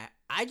saying that.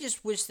 I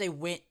just wish they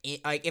went in,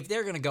 if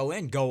they're going to go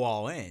in, go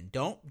all in.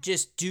 Don't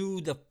just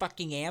do the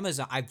fucking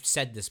Amazon. I've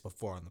said this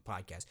before on the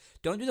podcast.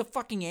 Don't do the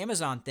fucking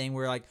Amazon thing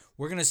where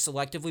we're going to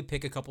selectively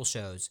pick a couple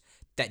shows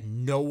that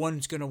no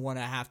one's going to want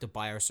to have to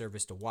buy our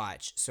service to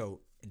watch. So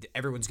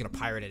everyone's going to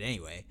pirate it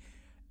anyway.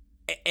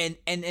 And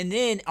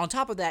then on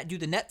top of that, do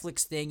the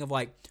Netflix thing of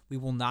we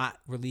will not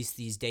release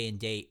these day and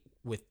date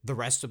with the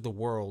rest of the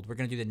world. We're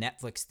going to do the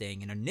Netflix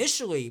thing. And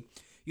initially,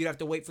 you'd have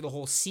to wait for the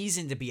whole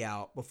season to be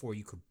out before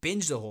you could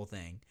binge the whole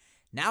thing.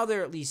 Now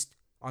they're at least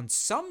on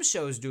some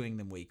shows doing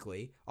them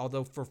weekly,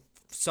 although for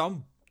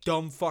some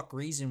dumb fuck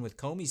reason with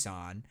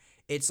Komi-san,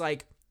 it's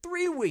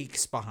 3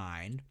 weeks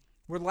behind,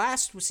 where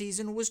last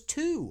season was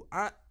 2.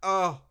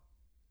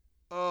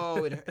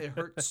 It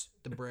hurts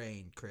the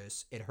brain,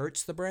 Chris. It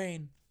hurts the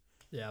brain.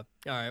 Yeah.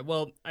 All right.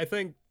 Well, I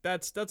think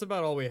that's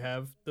about all we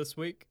have this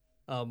week.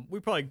 We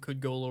probably could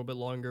go a little bit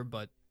longer,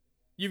 but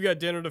you've got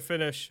dinner to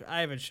finish.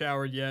 I haven't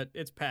showered yet.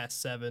 It's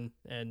past 7,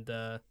 and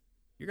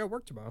you got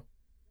work tomorrow.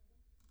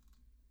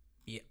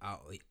 Yeah,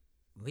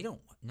 we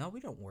don't. No, we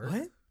don't work.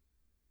 What?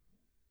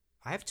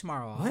 I have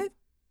tomorrow off. What?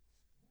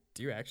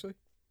 Do you actually?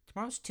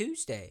 Tomorrow's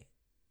Tuesday.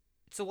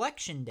 It's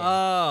election day.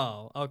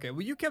 Oh, okay.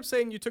 Well, you kept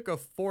saying you took a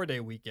 4-day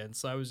weekend,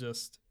 so I was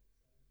just.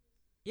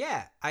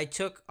 Yeah, I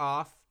took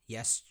off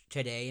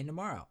today and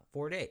tomorrow.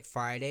 4 days.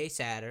 Friday,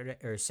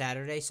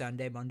 Saturday,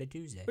 Sunday, Monday,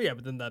 Tuesday. Well, yeah,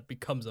 but then that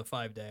becomes a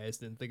 5-day. I just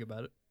didn't think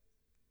about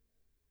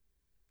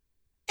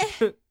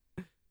it.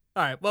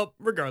 All right. Well,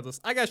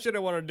 regardless, I got shit I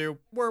want to do.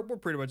 We're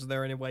pretty much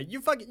there anyway.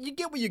 You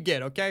get what you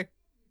get, okay?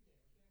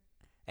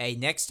 Hey,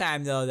 next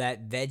time though,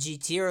 that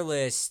veggie tier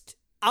list.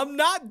 I'm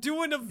not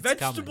doing a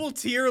vegetable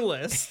tier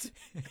list.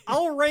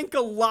 I'll rank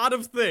a lot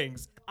of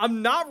things.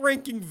 I'm not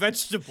ranking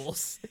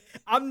vegetables.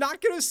 I'm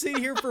not going to sit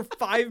here for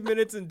 5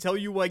 minutes and tell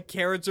you why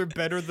carrots are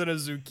better than a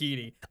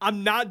zucchini.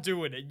 I'm not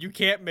doing it. You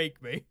can't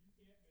make me.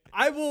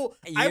 I will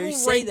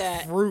rank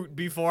fruit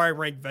before I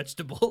rank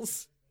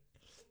vegetables.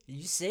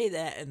 You say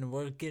that, and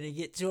we're going to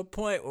get to a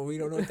point where we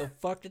don't know what the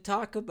fuck to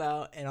talk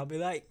about, and I'll be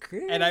like,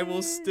 Chris. And I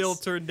will still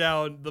turn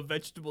down the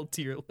vegetable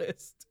tier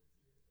list.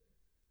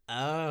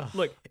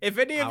 Look, if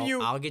any of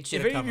you, I'll get you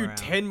if to any of you around.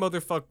 10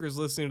 motherfuckers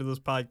listening to this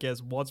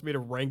podcast wants me to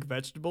rank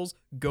vegetables,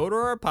 go to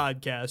our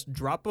podcast,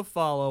 drop a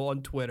follow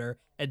on Twitter,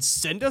 and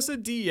send us a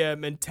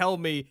DM and tell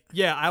me,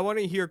 yeah, I want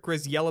to hear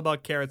Chris yell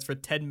about carrots for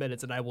 10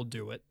 minutes, and I will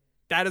do it.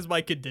 That is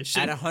my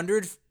condition. At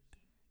 100,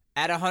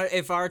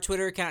 if our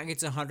Twitter account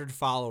gets 100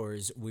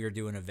 followers, we're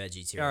doing a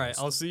veggie tier. All right,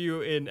 I'll see you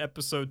in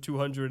episode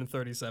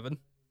 237.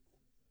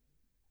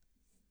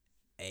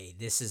 Hey,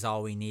 this is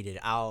all we needed.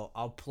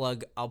 I'll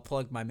plug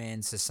my man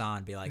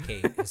Hassan. Be like,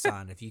 hey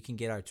Hassan, if you can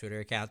get our Twitter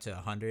account to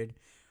 100,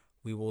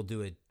 we will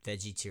do a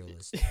veggie tier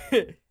list.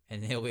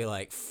 And he'll be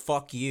like,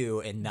 fuck you,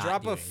 and not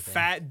drop do a anything.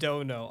 fat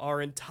dono.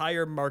 Our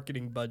entire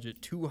marketing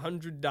budget,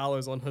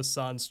 $200 on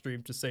Hassan's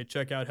stream to say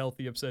check out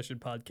Healthy Obsession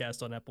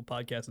podcast on Apple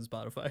Podcasts and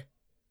Spotify.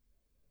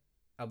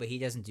 Oh, but he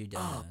doesn't do donos.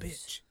 Oh,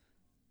 bitch.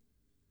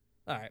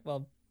 All right,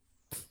 well,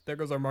 there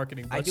goes our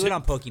marketing budget. I do it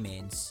on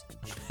Pokemans.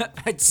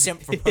 I'd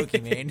simp for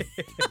Pokemon.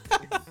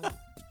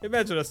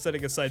 Imagine us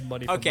setting aside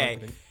money for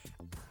marketing.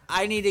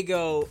 I need to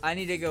go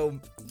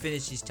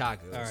finish these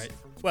tacos. All right.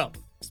 Well,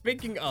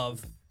 speaking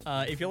of,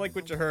 if you like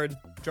what you heard,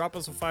 drop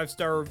us a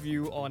 5-star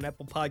review on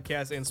Apple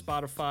Podcasts and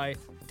Spotify.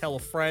 Tell a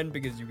friend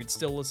because you can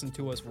still listen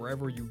to us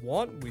wherever you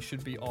want. We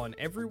should be on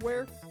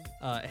everywhere.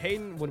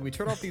 Hayden, when we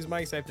turn off these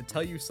mics, I have to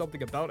tell you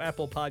something about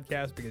Apple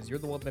Podcasts because you're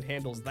the one that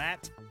handles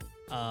that.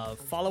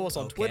 Follow us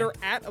on Twitter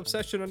at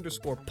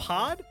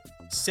 @obsession_pod.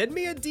 Send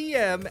me a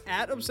DM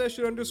at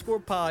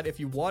 @obsession_pod if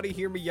you want to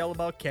hear me yell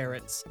about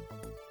carrots.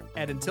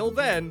 And until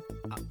then,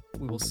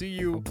 we will see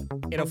you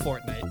in a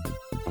fortnight.